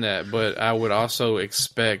understand that, but I would also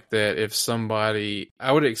expect that somebody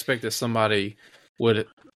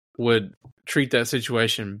would treat that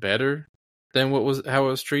situation better than how it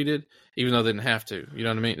was treated, even though they didn't have to. You know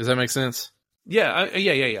what I mean? Does that make sense? Yeah,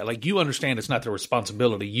 yeah. Like, you understand it's not their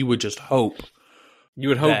responsibility. You would just hope. You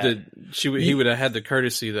would hope that he would have had the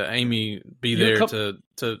courtesy that Amy be there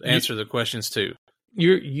to answer the questions too.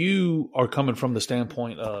 You are coming from the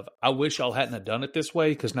standpoint of, I wish y'all hadn't have done it this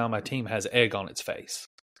way, because now my team has egg on its face.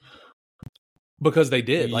 Because they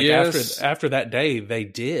did. Like, after that day, they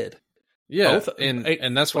did. Yeah,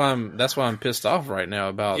 and that's why I'm pissed off right now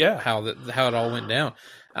about how it all went down.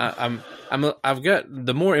 I've got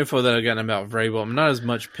the more info that I've gotten about Vrabel. I'm not as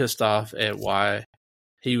much pissed off at why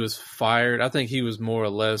he was fired. I think he was more or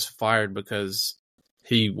less fired because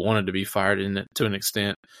he wanted to be fired to an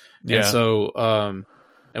extent. Yeah. And so,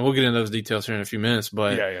 and we'll get into those details here in a few minutes.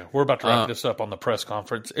 But we're about to wrap this up on the press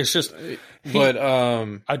conference. It's just,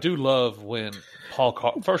 I do love when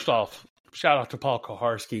first off, shout out to Paul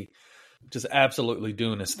Koharski, just absolutely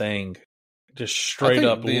doing his thing. Just straight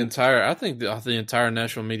up. I think the entire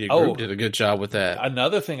national media group did a good job with that.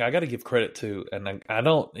 Another thing I got to give credit to, and I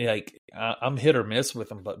don't like, I'm hit or miss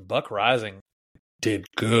with him, but Buck Rising did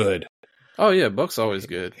good. Oh yeah, Buck's always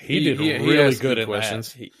good. He did really good in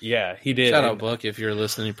questions. He did. Shout out Buck if you're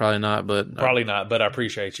listening. Probably not, but I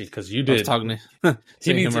appreciate you because you did. I was talking to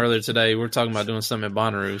him earlier today. We're talking about doing something at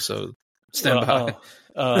Bonnaroo, so stand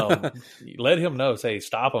by. Let him know. Say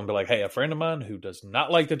stop him. Be like, hey, a friend of mine who does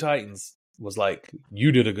not like the Titans was like,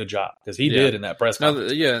 you did a good job, because he did in that press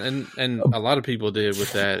conference. And a lot of people did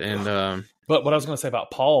with that. And but what I was going to say about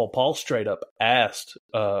Paul straight up asked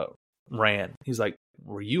Rand. He's like,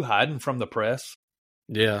 were you hiding from the press?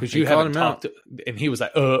 Yeah, because you haven't talked. And he was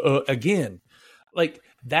like, again, like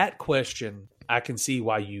that question. I can see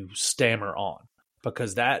why you stammer on,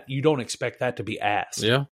 because that you don't expect that to be asked.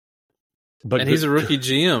 Yeah. But he's a rookie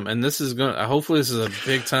GM, and this is hopefully this is a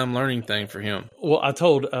big time learning thing for him. Well, I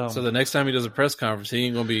told so the next time he does a press conference, he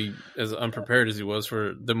ain't gonna be as unprepared as he was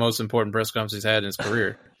for the most important press conference he's had in his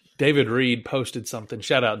career. David Reed posted something.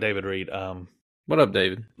 Shout out David Reed. What up,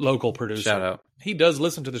 David? Local producer. Shout out. He does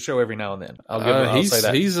listen to the show every now and then. I'll say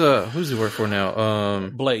that. He's who's he work for now?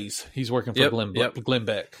 Blaze. He's working for Glenn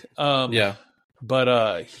Beck.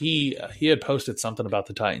 But he had posted something about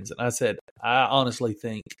the Titans, and I said, I honestly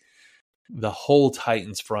think the whole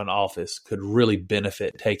Titans front office could really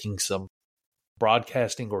benefit taking some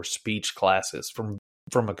broadcasting or speech classes from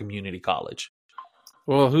a community college.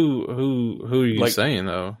 Well, who are you saying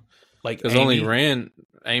though? Like, because only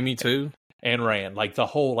Amy too, and Rand. Like the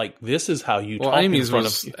whole, like, this is how you talk Amy's in front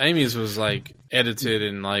of. Amy's was like edited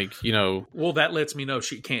and like, you know. Well, that lets me know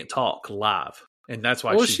she can't talk live, and that's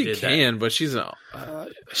why she did can, that. But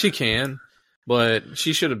she can, but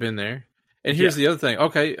she should have been there. And here's the other thing.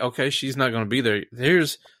 Okay, she's not going to be there.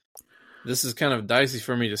 This is kind of dicey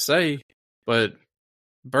for me to say, but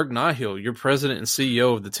Burke Nihill, you're president and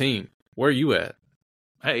CEO of the team. Where are you at?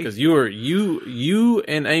 Hey, because you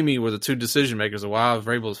and Amy were the two decision makers of why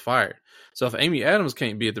Vrabel was fired. So if Amy Adams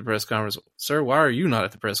can't be at the press conference, sir, why are you not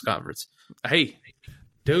at the press conference? Hey,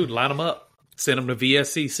 dude, line them up. Send them to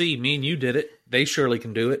VSCC. Me and you did it. They surely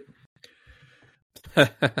can do it.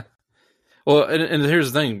 Well, and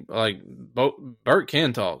here's the thing, like, Bert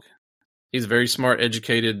can talk. He's very smart,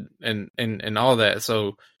 educated, and all that.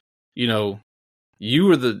 So, you know, you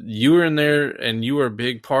were in there, and you were a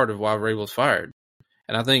big part of why Vrabel's fired.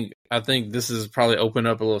 And I think this is probably opened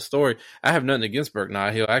up a little story. I have nothing against Burke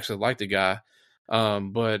Nihill. I actually like the guy,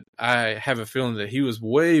 but I have a feeling that he was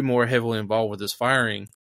way more heavily involved with this firing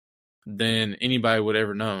than anybody would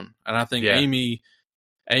ever known. And I think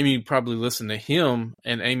Amy probably listened to him,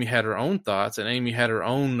 and Amy had her own thoughts, and Amy had her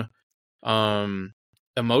own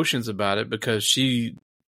emotions about it because it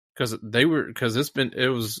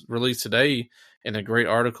was released today in a great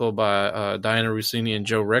article by Diana Rossini and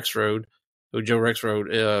Joe Rexroad, who Joe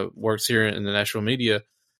Rexroad works here in the national media,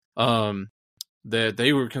 that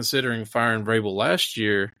they were considering firing Vrabel last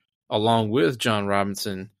year along with John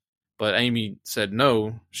Robinson, but Amy said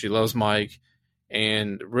no. She loves Mike,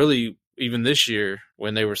 and really, even this year,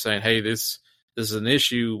 when they were saying, hey, this is an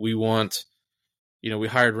issue, we want, we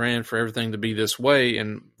hired Rand for everything to be this way,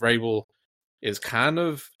 and Vrabel is kind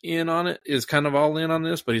of all in on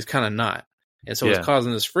this, but he's kind of not. And so it's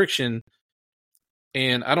causing this friction.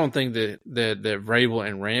 And I don't think that Vrabel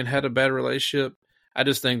and Rand had a bad relationship. I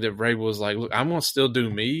just think that Vrabel was like, look, I'm going to still do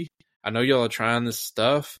me. I know y'all are trying this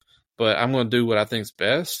stuff, but I'm going to do what I think's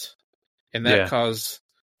best. And that caused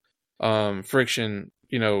friction,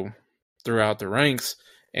 throughout the ranks.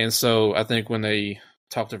 And so I think when they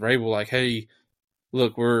talked to Vrabel, like, hey,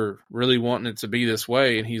 look, we're really wanting it to be this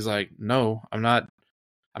way. And he's like, no, I'm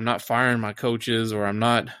not firing my coaches, or I'm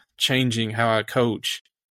not changing how I coach,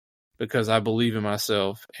 because I believe in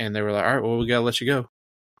myself. And they were like, all right, well, we got to let you go.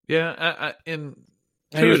 Yeah, And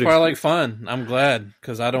he was probably like, fine, I'm glad,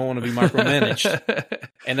 because I don't want to be micromanaged.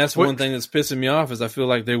 And that's one thing that's pissing me off is I feel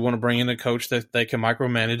like they want to bring in a coach that they can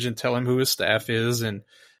micromanage and tell him who his staff is. And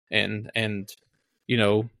you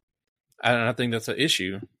know, I think that's an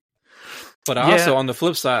issue. But also on the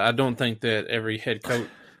flip side, I don't think that every head coach,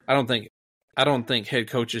 I don't think head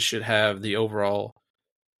coaches should have the overall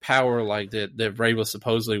power like that Vrabel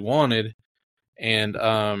supposedly wanted. And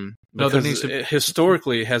because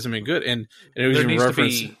historically it hasn't been good, and it was in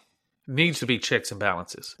reference. Needs to be checks and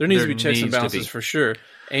balances. There needs to be checks and balances for sure.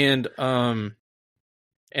 And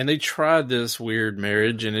they tried this weird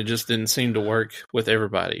marriage, and it just didn't seem to work with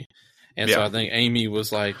everybody. And so I think Amy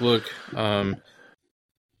was like, "Look,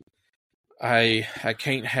 I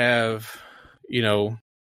can't have,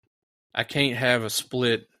 I can't have a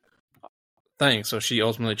split thing." So she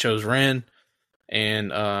ultimately chose Ren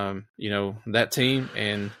and that team,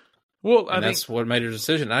 and that's what made her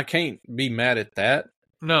decision. I can't be mad at that.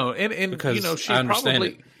 No, and she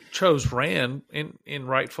probably chose Rand, and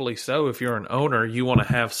rightfully so. If you're an owner, you want to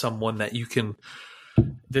have someone that you can.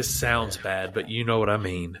 This sounds bad, but you know what I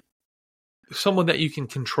mean. Someone that you can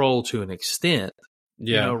control to an extent.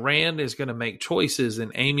 Yeah, Rand is going to make choices,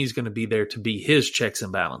 and Amy's going to be there to be his checks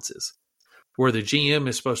and balances, where the GM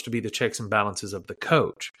is supposed to be the checks and balances of the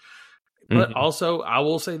coach. But also, I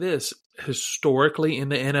will say this: historically in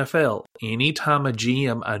the NFL, anytime a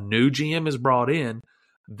new GM is brought in,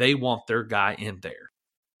 they want their guy in there,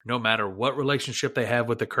 no matter what relationship they have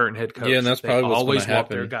with the current head coach. Yeah, and that's probably what's always want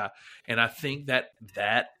their guy. And I think that.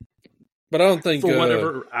 But I don't think for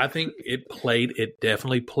whatever I think it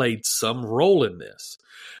definitely played some role in this,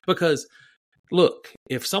 because look,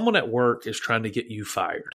 if someone at work is trying to get you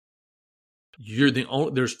fired,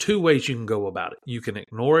 there's two ways you can go about it. You can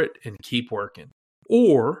ignore it and keep working,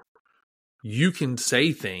 or you can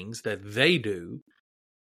say things that they do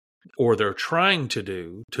or they're trying to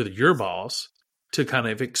do to your boss to kind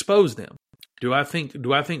of expose them. Do I think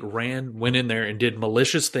Rand went in there and did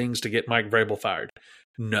malicious things to get Mike Vrabel fired?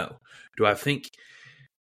 No. Do I think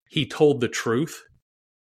he told the truth?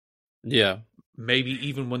 Yeah. Maybe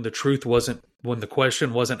even when the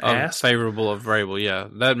question wasn't asked. Favorable of Vrabel, yeah.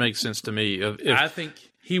 That makes sense to me. I think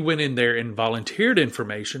he went in there and volunteered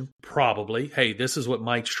information, probably. Hey, this is what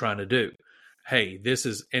Mike's trying to do. Hey,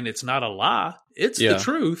 and it's not a lie. It's the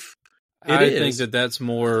truth. I think that's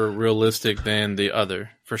more realistic than the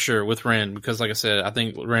other, for sure, with Rand. Because, like I said, I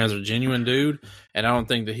think Rand's a genuine dude, and I don't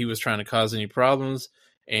think that he was trying to cause any problems.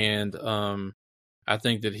 And I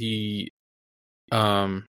think that he's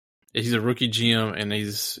a rookie GM, and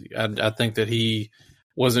I think that he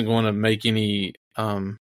wasn't going to make any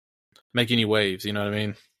waves. You know what I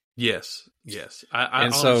mean? Yes. I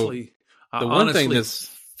honestly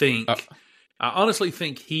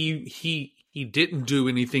think he didn't do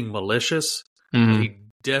anything malicious. Mm-hmm. He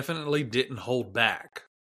definitely didn't hold back.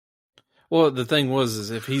 Well, the thing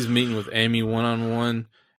is if he's meeting with Amy one-on-one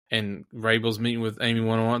and Vrabel's meeting with Amy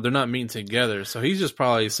one-on-one, they're not meeting together. So he's just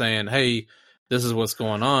probably saying, hey, this is what's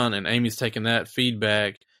going on. And Amy's taking that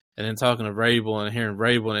feedback and then talking to Vrabel and hearing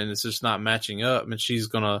Vrabel, and it's just not matching up. And she's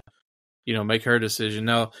going to, make her decision.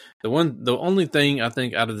 Now, the only thing I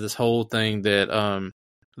think out of this whole thing that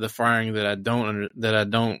the firing that I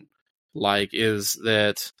don't like is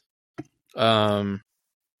that the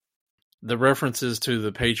references to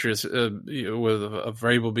the Patriots with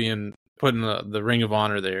Vrabel being put in the Ring of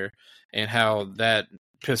Honor there, and how that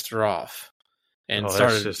pissed her off and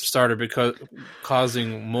started because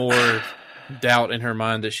causing more doubt in her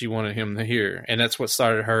mind that she wanted him to hear, and that's what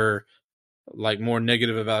started her more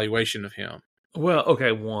negative evaluation of him. Well,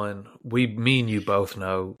 okay, me and you both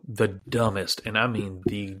know the dumbest, and I mean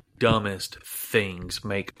the dumbest things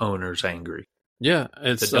make owners angry. Yeah,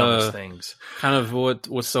 it's the dumbest things. Kind of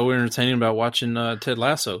what's so entertaining about watching Ted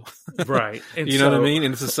Lasso, right? And you know what I mean?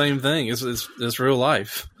 And it's the same thing. It's real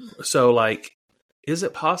life. So, is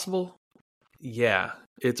it possible? Yeah,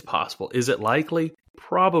 it's possible. Is it likely?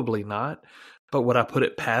 Probably not. But would I put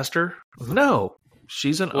it past her? No.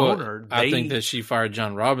 She's an owner. I think that she fired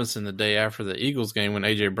John Robinson the day after the Eagles game when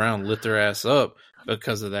A.J. Brown lit their ass up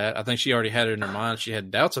because of that. I think she already had it in her mind. She had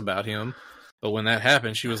doubts about him. But when that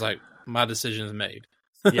happened, she was like, my decision is made.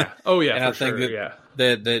 Yeah. Oh, yeah. And I think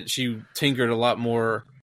that she tinkered a lot more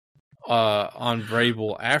on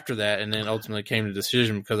Vrabel after that, and then ultimately came to the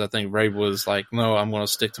decision because I think Vrabel was like, no, I'm going to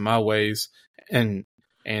stick to my ways. And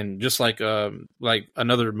just like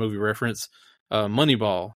another movie reference,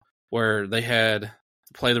 Moneyball, where they had to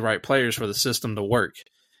play the right players for the system to work.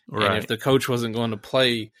 Right. And if the coach wasn't going to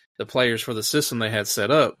play the players for the system they had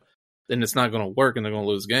set up, then it's not going to work and they're going to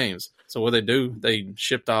lose games. So what they do, they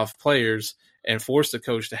shipped off players and forced the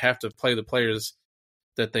coach to have to play the players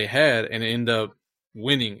that they had and end up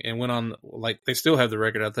winning and went on, like, they still have the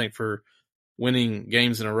record, I think, for winning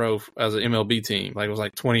games in a row as an MLB team. Like, it was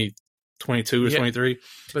like 22 or 23.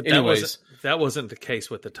 But anyways, that wasn't the case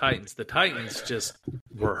with the Titans. The Titans just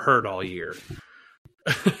were hurt all year.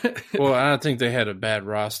 well, I think they had a bad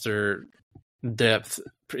roster depth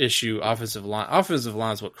issue. Offensive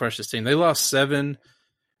line is what crushed this team. They lost seven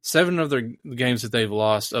of their games that they've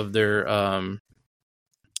lost of their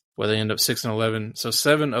where they end up 6-11. So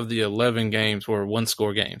 7 of the 11 games were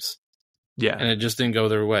 1-score games. Yeah, and it just didn't go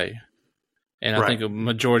their way. And I think a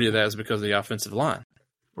majority of that is because of the offensive line.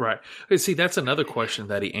 Right. See, that's another question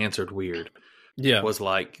that he answered weird. Yeah, was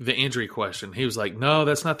like the injury question. He was like, "No,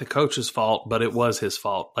 that's not the coach's fault, but it was his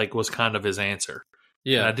fault." Like, was kind of his answer.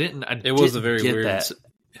 Yeah, and it was a very weird. That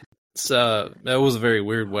was a very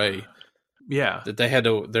weird way. Yeah, that they had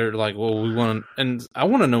to. They're like, well, we want, and I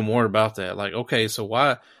want to know more about that. Like, okay, so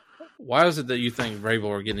why is it that you think Vrabel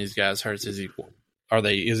are getting these guys hurt? Is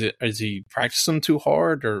he practicing them too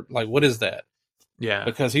hard, or like what is that? Yeah,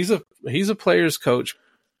 because he's a player's coach,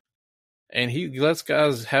 and he lets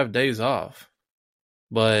guys have days off.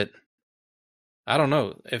 But I don't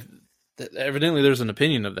know if evidently there's an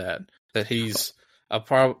opinion of that he's a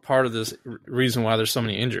part of this reason why there's so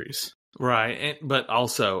many injuries. Right. But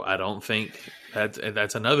also, I don't think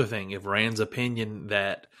that's another thing. If Rand's opinion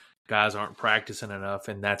that guys aren't practicing enough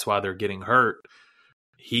and that's why they're getting hurt,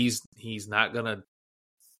 he's not going to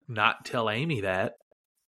not tell Amy that.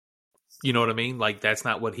 You know what I mean? Like, that's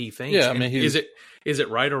not what he thinks. Yeah, I mean, is it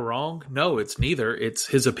right or wrong? No, it's neither. It's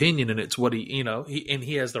his opinion, and it's what he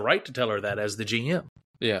has the right to tell her that as the GM.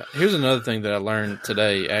 Yeah. Here's another thing that I learned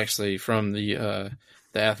today, actually, from the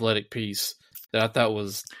athletic piece that I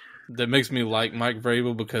thought that makes me like Mike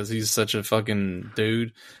Vrabel because he's such a fucking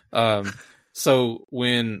dude. So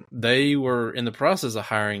when they were in the process of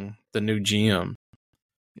hiring the new GM,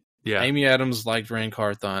 yeah, Amy Adams liked Rand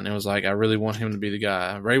Carthon and was like, I really want him to be the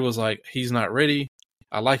guy. Ray was like, he's not ready.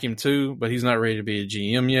 I like him too, but he's not ready to be a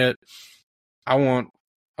GM yet. I want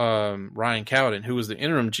Ryan Cowden, who was the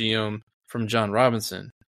interim GM from John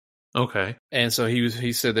Robinson. Okay. And so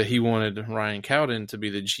he said that he wanted Ryan Cowden to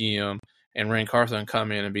be the GM and Rand Carthon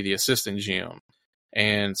come in and be the assistant GM.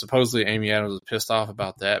 And supposedly Amy Adams was pissed off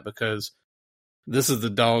about that because this is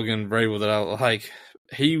the dog in Vrabel that I like.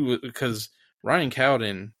 Because Ryan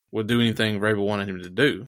Cowden would do anything Vrabel wanted him to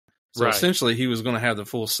do. So essentially he was going to have the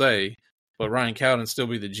full say, but Ryan Cowden still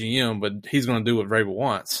be the GM, but he's going to do what Vrabel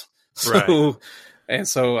wants. So, and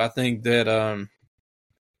so I think that,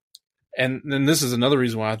 and then this is another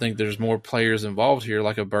reason why I think there's more players involved here,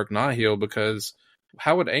 like a Burke Nahill, because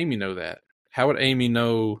how would Amy know that? How would Amy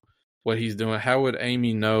know what he's doing? How would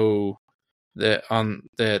Amy know that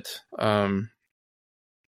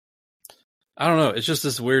I don't know. It's just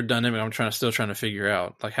this weird dynamic I'm still trying to figure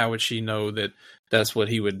out. Like, how would she know that that's what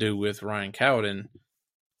he would do with Ryan Cowden?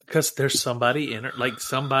 Because there's somebody in her, like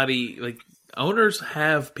owners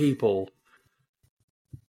have people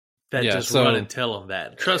that run and tell them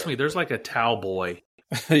that. Trust me, there's like a towel boy.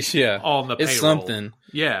 Yeah, on the payroll. It's something.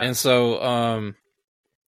 Yeah, and so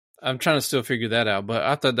I'm trying to still figure that out. But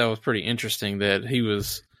I thought that was pretty interesting that he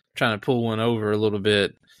was trying to pull one over a little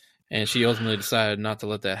bit. And she ultimately decided not to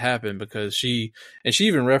let that happen because she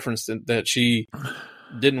even referenced that she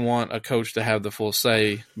didn't want a coach to have the full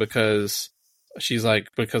say because she's like,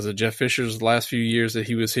 because of Jeff Fisher's last few years that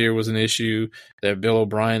he was here was an issue, that Bill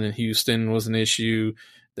O'Brien in Houston was an issue,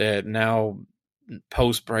 that now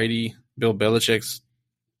post Brady, Bill Belichick's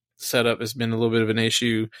setup has been a little bit of an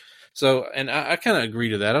issue. So, and I kind of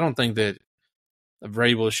agree to that. I don't think that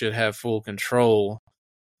Vrabel should have full control,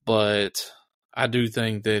 but I do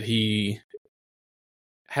think that he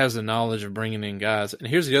has the knowledge of bringing in guys. And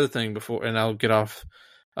here's the other thing and I'll get off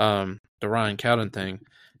the Ryan Cowden thing.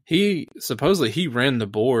 He supposedly ran the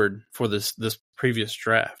board for this previous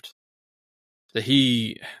draft. That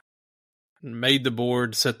he made the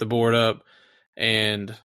board, set the board up,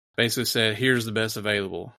 and basically said, here's the best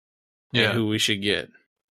available and who we should get.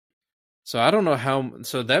 So I don't know how.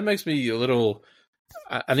 So that makes me a little.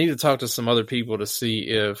 I need to talk to some other people to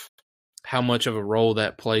see how much of a role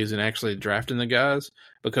that plays in actually drafting the guys.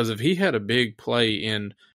 Because if he had a big play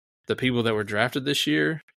in the people that were drafted this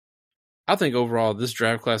year, I think overall this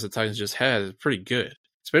draft class the Titans just had is pretty good,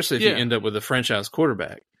 especially if you end up with a franchise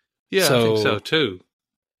quarterback. Yeah, I think so too.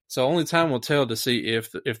 So only time will tell to see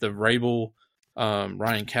if the Vrabel,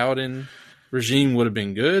 Ryan Cowden regime would have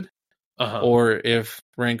been good, or if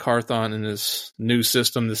Rand Carthon in this new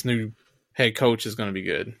system, this new head coach is going to be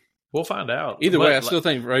good. We'll find out. Either way, I still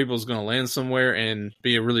think Vrabel's going to land somewhere and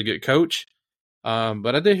be a really good coach.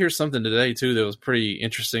 But I did hear something today, too, that was pretty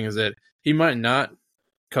interesting, is that he might not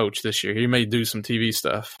coach this year. He may do some TV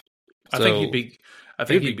stuff. I think he'd be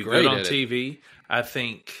good on TV. I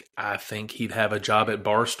think he'd have a job at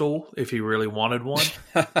Barstool if he really wanted one.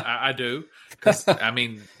 I do. Because, I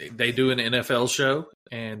mean, they do an NFL show,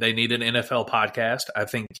 and they need an NFL podcast. I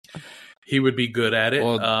think he would be good at it.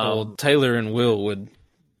 Well, Taylor and Will would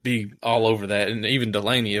be all over that, and even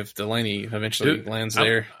Delaney, if Delaney eventually lands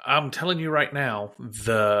there. I'm telling you right now,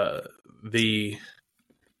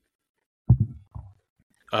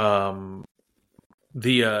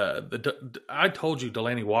 I told you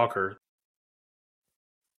Delaney Walker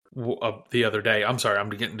the other day. I'm sorry, I'm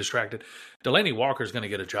getting distracted. Delaney Walker's going to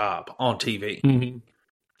get a job on TV. Mm-hmm.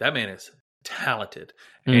 That man is talented,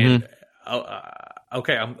 mm-hmm. and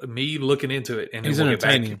I'm me looking into it, and he's we'll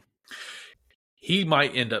entertaining. Get back. He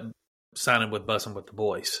might end up signing with Bussin' with the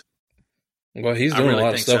Boys. Well, he's doing a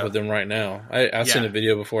lot of stuff with them right now. I seen a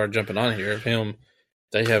video before jumping on here of him.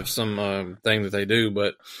 They have some thing that they do,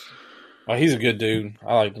 but he's a good dude.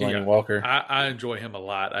 I like Delaney Walker. I enjoy him a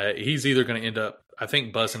lot. He's either going to end up, I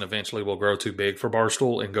think Bussin' eventually will grow too big for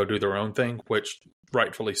Barstool and go do their own thing, which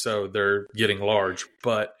rightfully so. They're getting large,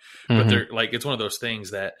 but they're like, it's one of those things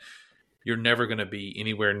that you're never going to be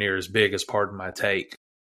anywhere near as big as Pardon My Take,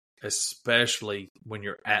 especially when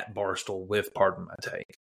you're at Barstool with Pardon My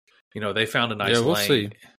Take. You know, they found a nice lane. We'll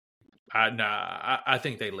see. I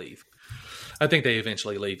think they leave. I think they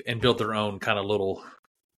eventually leave and build their own kind of little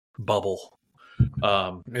bubble.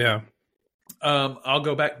 I'll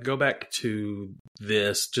go back to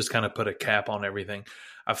this, just kind of put a cap on everything.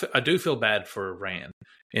 I do feel bad for Rand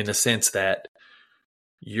in the sense that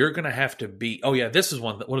you're going to have to be. Oh yeah, this is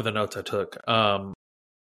one of the notes I took.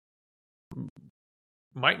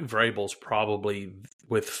 Mike Vrabel's probably,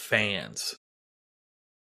 with fans,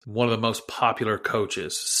 one of the most popular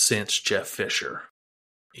coaches since Jeff Fisher.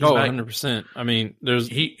 100%. I mean,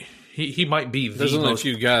 he might be there's only a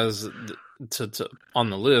few guys to on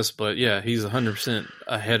the list, but yeah, he's 100%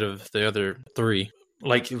 ahead of the other three.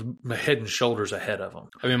 Like head and shoulders ahead of them.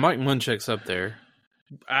 I mean, Mike Munchak's up there.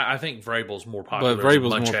 I think Vrabel's more popular. But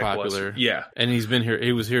Vrabel's more popular. Yeah. And he's been here.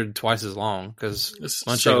 He was here twice as long because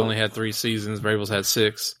Munchak only had 3 seasons. Vrabel's had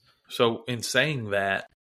 6. So in saying that,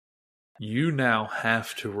 you now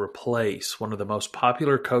have to replace one of the most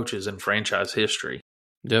popular coaches in franchise history.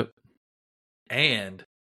 Yep. And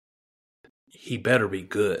he better be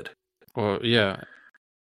good. Well, yeah.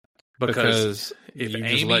 Because if you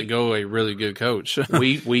just let go a really good coach.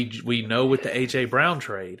 we know with the AJ Brown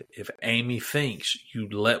trade, if Amy thinks you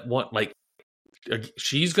let one, like,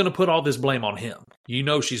 she's going to put all this blame on him. You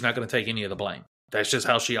know she's not going to take any of the blame. That's just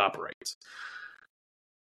how she operates.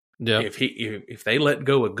 Yeah. If they let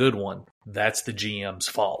go a good one, that's the GM's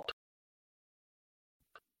fault.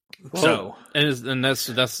 Well, and that's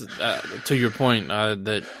to your point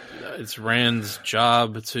that it's Rand's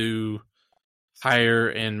job to hire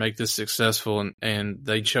and make this successful, and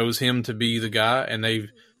they chose him to be the guy, and they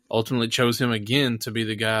ultimately chose him again to be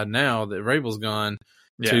the guy now that Vrabel's gone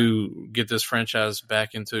to get this franchise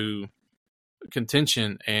back into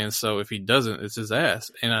contention. And so if he doesn't, it's his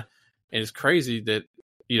ass. And it's crazy that,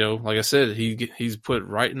 you know, like I said, he's put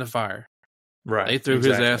right in the fire. Right. They threw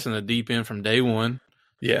his ass in the deep end from day one.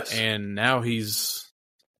 Yes. And now it's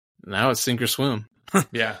sink or swim.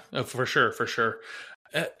 Yeah, for sure.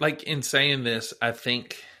 Like, in saying this, I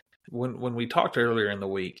think when we talked earlier in the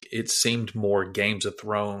week, it seemed more Games of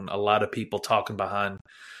Thrones, a lot of people talking behind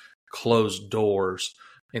closed doors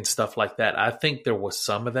and stuff like that. I think there was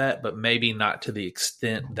some of that, but maybe not to the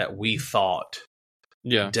extent that we thought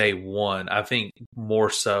day one. I think more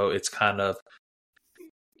so it's kind of,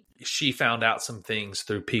 she found out some things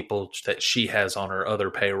through people that she has on her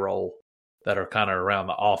other payroll that are kind of around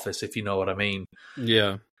the office, if you know what I mean.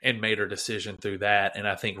 Yeah. And made her decision through that. And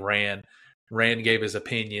I think Rand gave his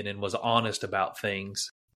opinion and was honest about things.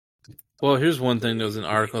 Well, here's one thing that was an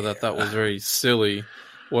article that I thought was very silly,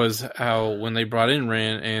 was how when they brought in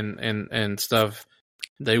Rand and stuff,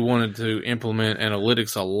 they wanted to implement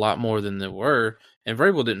analytics a lot more than they were. And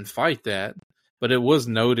Vrabel didn't fight that. But it was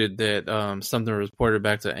noted that something was reported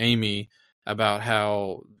back to Amy about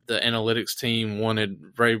how the analytics team wanted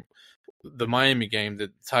the Miami game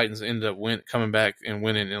that the Titans ended up coming back and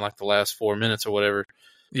winning in like the last 4 minutes or whatever.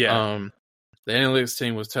 Yeah. The analytics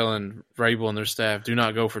team was telling Vrabel and their staff, do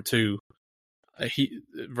not go for 2.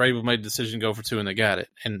 Vrabel made the decision to go for 2 and they got it.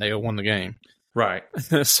 And they won the game. Right.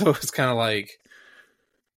 So it's kind of like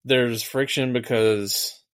there's friction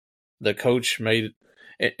because the coach made it.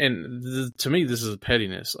 to me, this is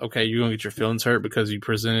pettiness. Okay, you're gonna get your feelings hurt because you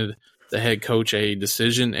presented the head coach a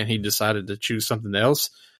decision and he decided to choose something else.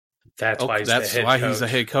 That's why he's the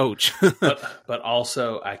head coach. but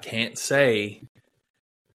also, I can't say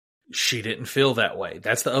she didn't feel that way.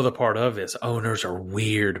 That's the other part of this. Owners are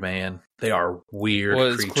weird, man. They are weird. Well,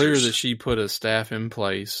 it's creatures. clear that she put a staff in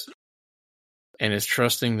place and is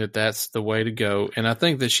trusting that that's the way to go. And I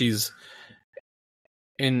think that she's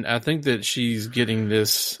getting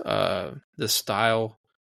this this style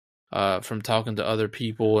from talking to other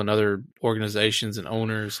people and other organizations and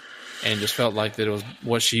owners, and just felt like that it was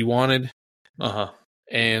what she wanted.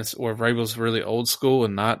 And where Vrabel's really old school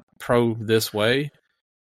and not pro this way.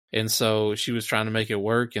 And so she was trying to make it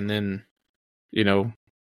work, and then,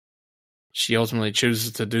 she ultimately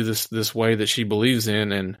chooses to do this way that she believes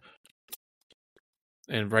in, and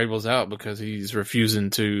Vrabel's out because he's refusing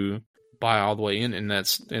to buy all the way in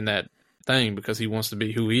that thing because he wants to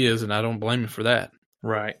be who he is, and I don't blame him for that.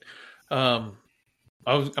 Right. I'm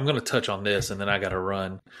going to touch on this, and then I got to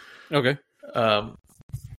run. Okay. I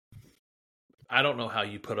don't know how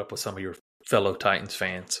you put up with some of your fellow Titans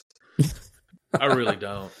fans. I really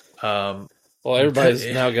don't. Well, everybody's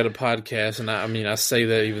now got a podcast, and I say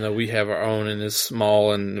that even though we have our own and it's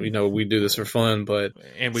small, and we do this for fun, but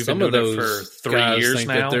we've some been doing of those it for 3 years think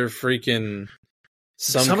now. that they're freaking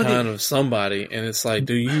of somebody, and it's like,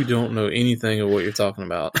 dude, you don't know anything of what you're talking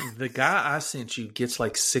about. The guy I sent you gets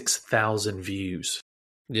like 6,000 views.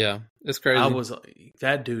 Yeah, it's crazy.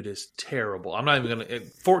 That dude is terrible. I'm not even going to,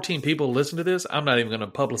 14 people listen to this. I'm not even going to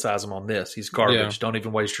publicize him on this. He's garbage. Yeah. Don't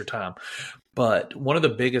even waste your time. But one of the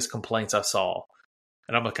biggest complaints I saw,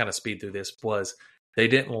 and I'm going to kind of speed through this, was they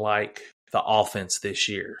didn't like the offense this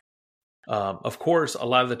year. Of course, a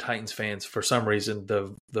lot of the Titans fans, for some reason,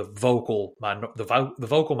 the vocal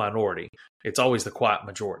minority, it's always the quiet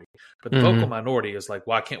majority, but the vocal minority is like,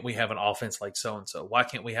 why can't we have an offense like so-and-so? Why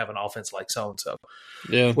can't we have an offense like so-and-so?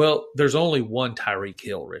 Yeah. Well, there's only one Tyreek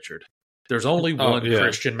Hill, Richard. There's only one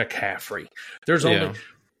Christian McCaffrey. There's only...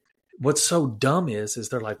 What's so dumb is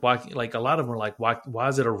they're like, why? Like, a lot of them are like, why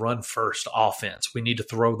is it a run first offense? We need to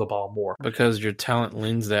throw the ball more because your talent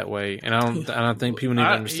leans that way, and I don't think people need to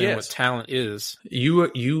understand what talent is.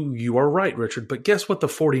 You are right, Richard. But guess what the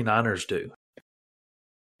 49ers do?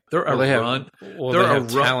 They have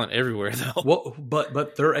talent everywhere though. Well,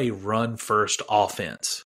 but they're a run first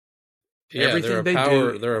offense. Yeah, everything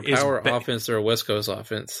they're a power offense. They're a West Coast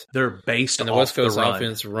offense. They're based and off the West Coast the run.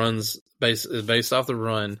 offense is based off the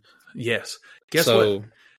run. Yes. Guess what?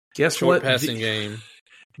 Short passing game.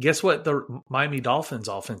 Guess what? The Miami Dolphins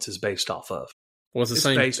offense is based off of. Well, it's the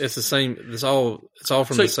same. It's the same. It's all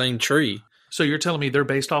from the same tree. So you're telling me they're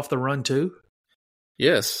based off the run too?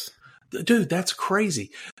 Yes, dude, that's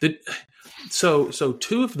crazy. So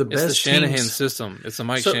two of the best. It's the Shanahan system. It's the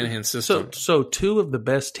Mike Shanahan system. So two of the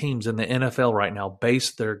best teams in the NFL right now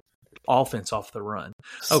base their offense off the run.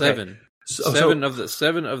 Okay. Seven of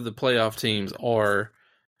the playoff teams are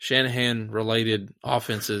Shanahan related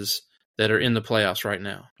offenses that are in the playoffs right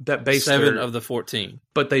now. That base 7 of the 14.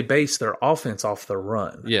 But they base their offense off the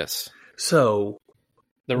run. Yes. So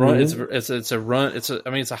the run it's a run. It's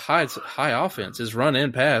a high offense. It's run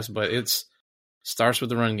and pass, but it's starts with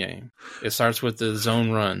the run game. It starts with the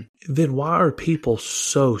zone run. Then why are people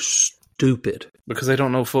so stupid? Because they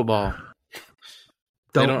don't know football.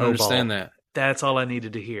 They don't understand that. That's all I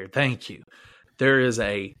needed to hear. Thank you. There is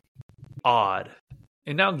a odd,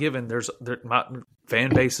 and now given my fan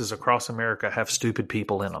bases across America have stupid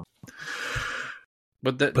people in them.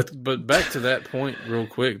 But back to that point real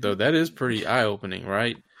quick though, that is pretty eye opening,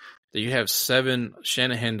 right? That you have 7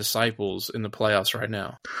 Shanahan disciples in the playoffs right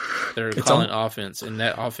now. They're calling offense, and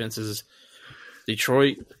that offense is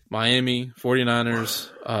Detroit, Miami,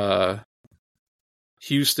 49ers,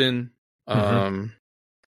 Houston. Let's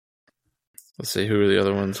see, who are the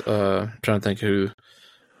other ones? I'm trying to think who.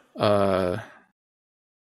 All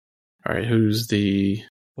right, who's the...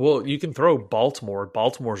 Well, you can throw Baltimore.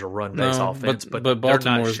 Baltimore's a run-based offense, but they're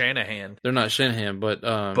not Shanahan. They're not Shanahan, but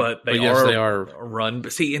they are a run.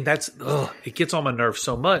 See, and that's it gets on my nerves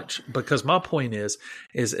so much because my point is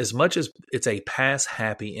as much as it's a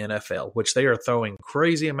pass-happy NFL, which they are throwing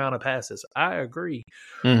crazy amount of passes. I agree.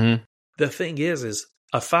 Mm-hmm. The thing is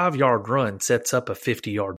a 5-yard run sets up a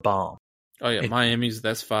 50-yard bomb. Oh yeah, Miami's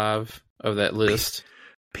that's 5 of that list.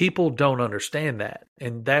 People don't understand that,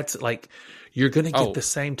 and that's like. You're going to get the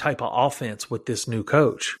same type of offense with this new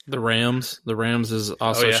coach. The Rams is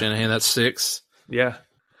also Shanahan. That's 6. Yeah.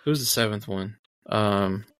 Who's the 7th one?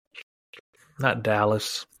 Not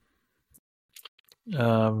Dallas.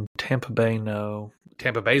 Tampa Bay, no.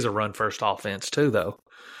 Tampa Bay's a run-first offense too, though.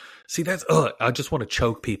 See, that's I just want to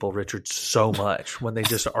choke people, Richard, so much when they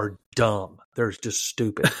just are dumb. They're just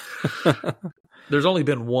stupid. There's only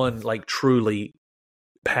been one like truly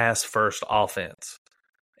pass first offense,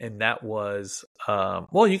 and that was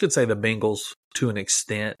well, you could say the Bengals to an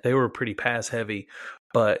extent. They were pretty pass heavy,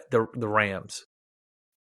 but the Rams.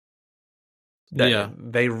 They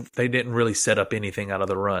didn't really set up anything out of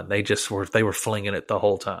the run. They were flinging it the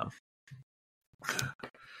whole time.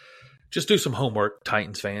 Just do some homework,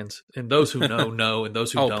 Titans fans, and those who know, and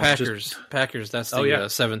those who don't. Packers. That's the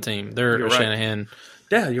 7 team. They're right. Shanahan.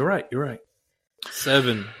 Yeah, you're right.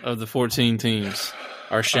 7 of the 14 teams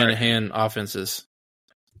are Shanahan offenses.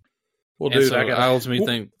 Well, and dude, so I ultimately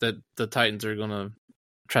think that the Titans are going to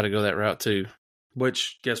try to go that route too.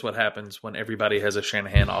 Which, guess what happens when everybody has a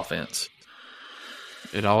Shanahan offense?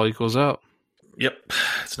 It all equals out. Yep,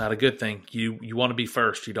 it's not a good thing. You want to be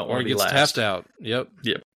first. You don't want to be last. Or it gets tapped out.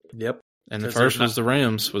 Yep. And the first was the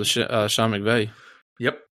Rams with Sean McVay.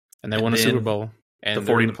 Yep. And they won a Super Bowl. And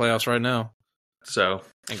they're in the playoffs right now. So.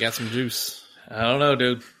 And got some juice. I don't know,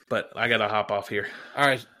 dude. But I got to hop off here. All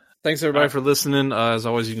right. Thanks, everybody, for listening. As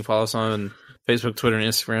always, you can follow us on Facebook, Twitter, and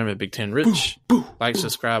Instagram at Big Ten Rich. Like,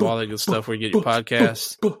 subscribe, all that good stuff where you get your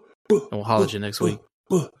podcasts. And we'll holler at you next week.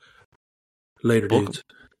 Later, dudes.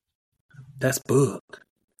 That's book.